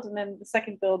build failed, and then the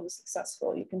second build was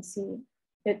successful. You can see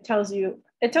it tells you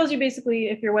basically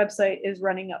if your website is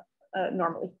running up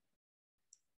normally.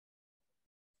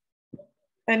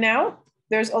 And now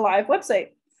there's a live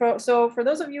website. So for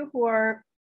those of you who are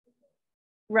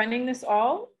running this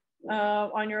all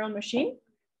on your own machine,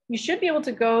 you should be able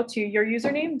to go to your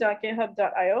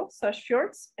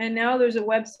username.github.io/fjords. And now there's a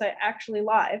website actually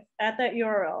live at that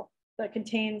URL that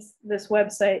contains this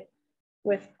website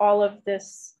with all of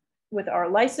this, with our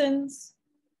license,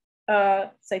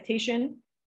 citation,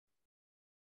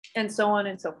 and so on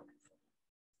and so forth.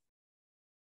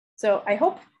 So I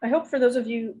hope for those of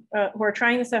you who are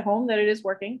trying this at home that it is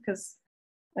working, because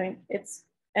I mean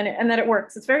and that it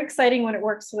works. It's very exciting when it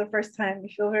works for the first time. You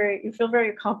feel very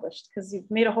accomplished because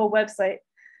you've made a whole website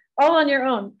all on your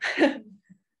own.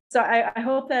 So I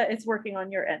hope that it's working on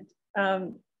your end.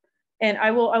 And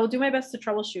I will do my best to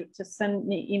troubleshoot, to send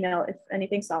me email if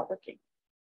anything's not working.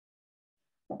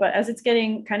 But as it's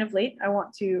getting kind of late, I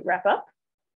want to wrap up,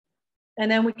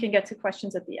 and then we can get to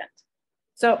questions at the end.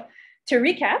 So to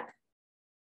recap,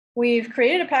 we've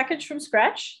created a package from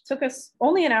scratch. It took us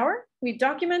only an hour. We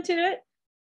documented it,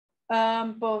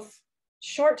 both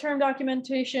short-term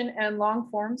documentation and long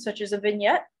form, such as a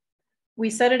vignette. We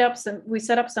set up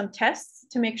some tests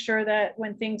to make sure that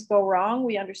when things go wrong,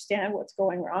 we understand what's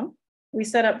going wrong. We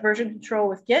set up version control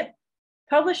with Git,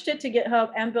 published it to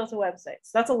GitHub, and built a website.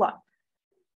 So that's a lot.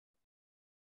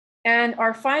 And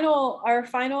our final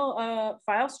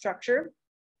file structure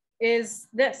is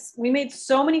this. We made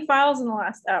so many files in the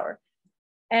last hour.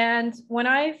 And when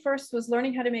I first was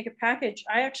learning how to make a package,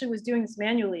 I actually was doing this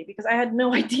manually because I had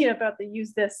no idea about the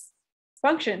use this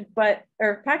function,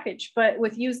 or package. But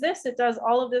with use this, it does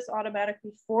all of this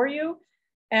automatically for you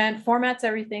and formats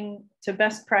everything to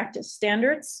best practice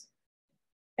standards.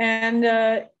 And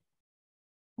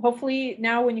hopefully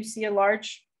now when you see a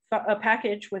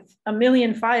package with 1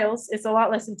 million files, it's a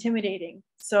lot less intimidating.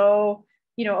 So,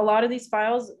 you know, a lot of these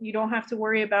files, you don't have to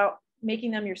worry about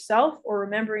making them yourself or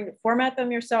remembering to format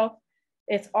them yourself.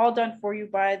 It's all done for you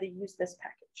by the use this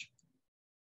package.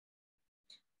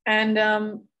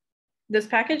 And this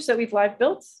package that we've live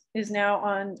built is now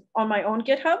on my own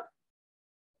GitHub,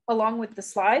 along with the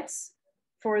slides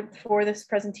for this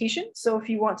presentation. So if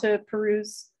you want to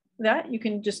peruse that, you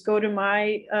can just go to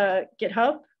my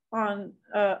GitHub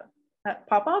at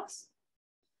Popov's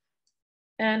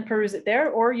and peruse it there,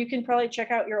 or you can probably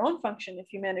check out your own function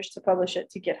if you manage to publish it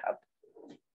to GitHub.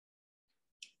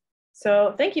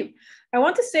 So thank you. I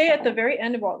want to say at the very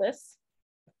end of all this,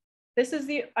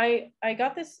 I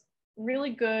got this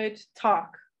really good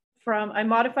talk I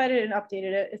modified it and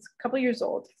updated it. It's a couple years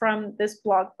old, from this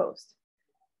blog post.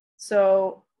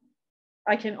 So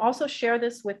I can also share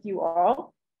this with you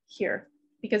all here,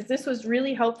 because this was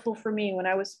really helpful for me when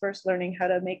I was first learning how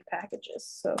to make packages.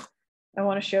 So I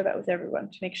want to share that with everyone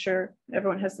to make sure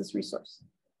everyone has this resource.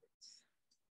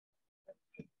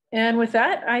 And with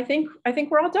that, I think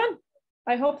we're all done.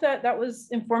 I hope that was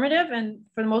informative and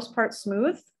for the most part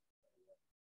smooth,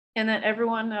 and that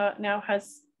everyone now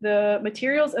has the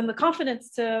materials and the confidence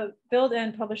to build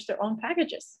and publish their own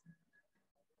packages.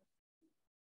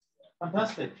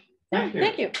 Fantastic. Thank you.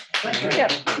 Thank you.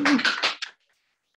 Yeah.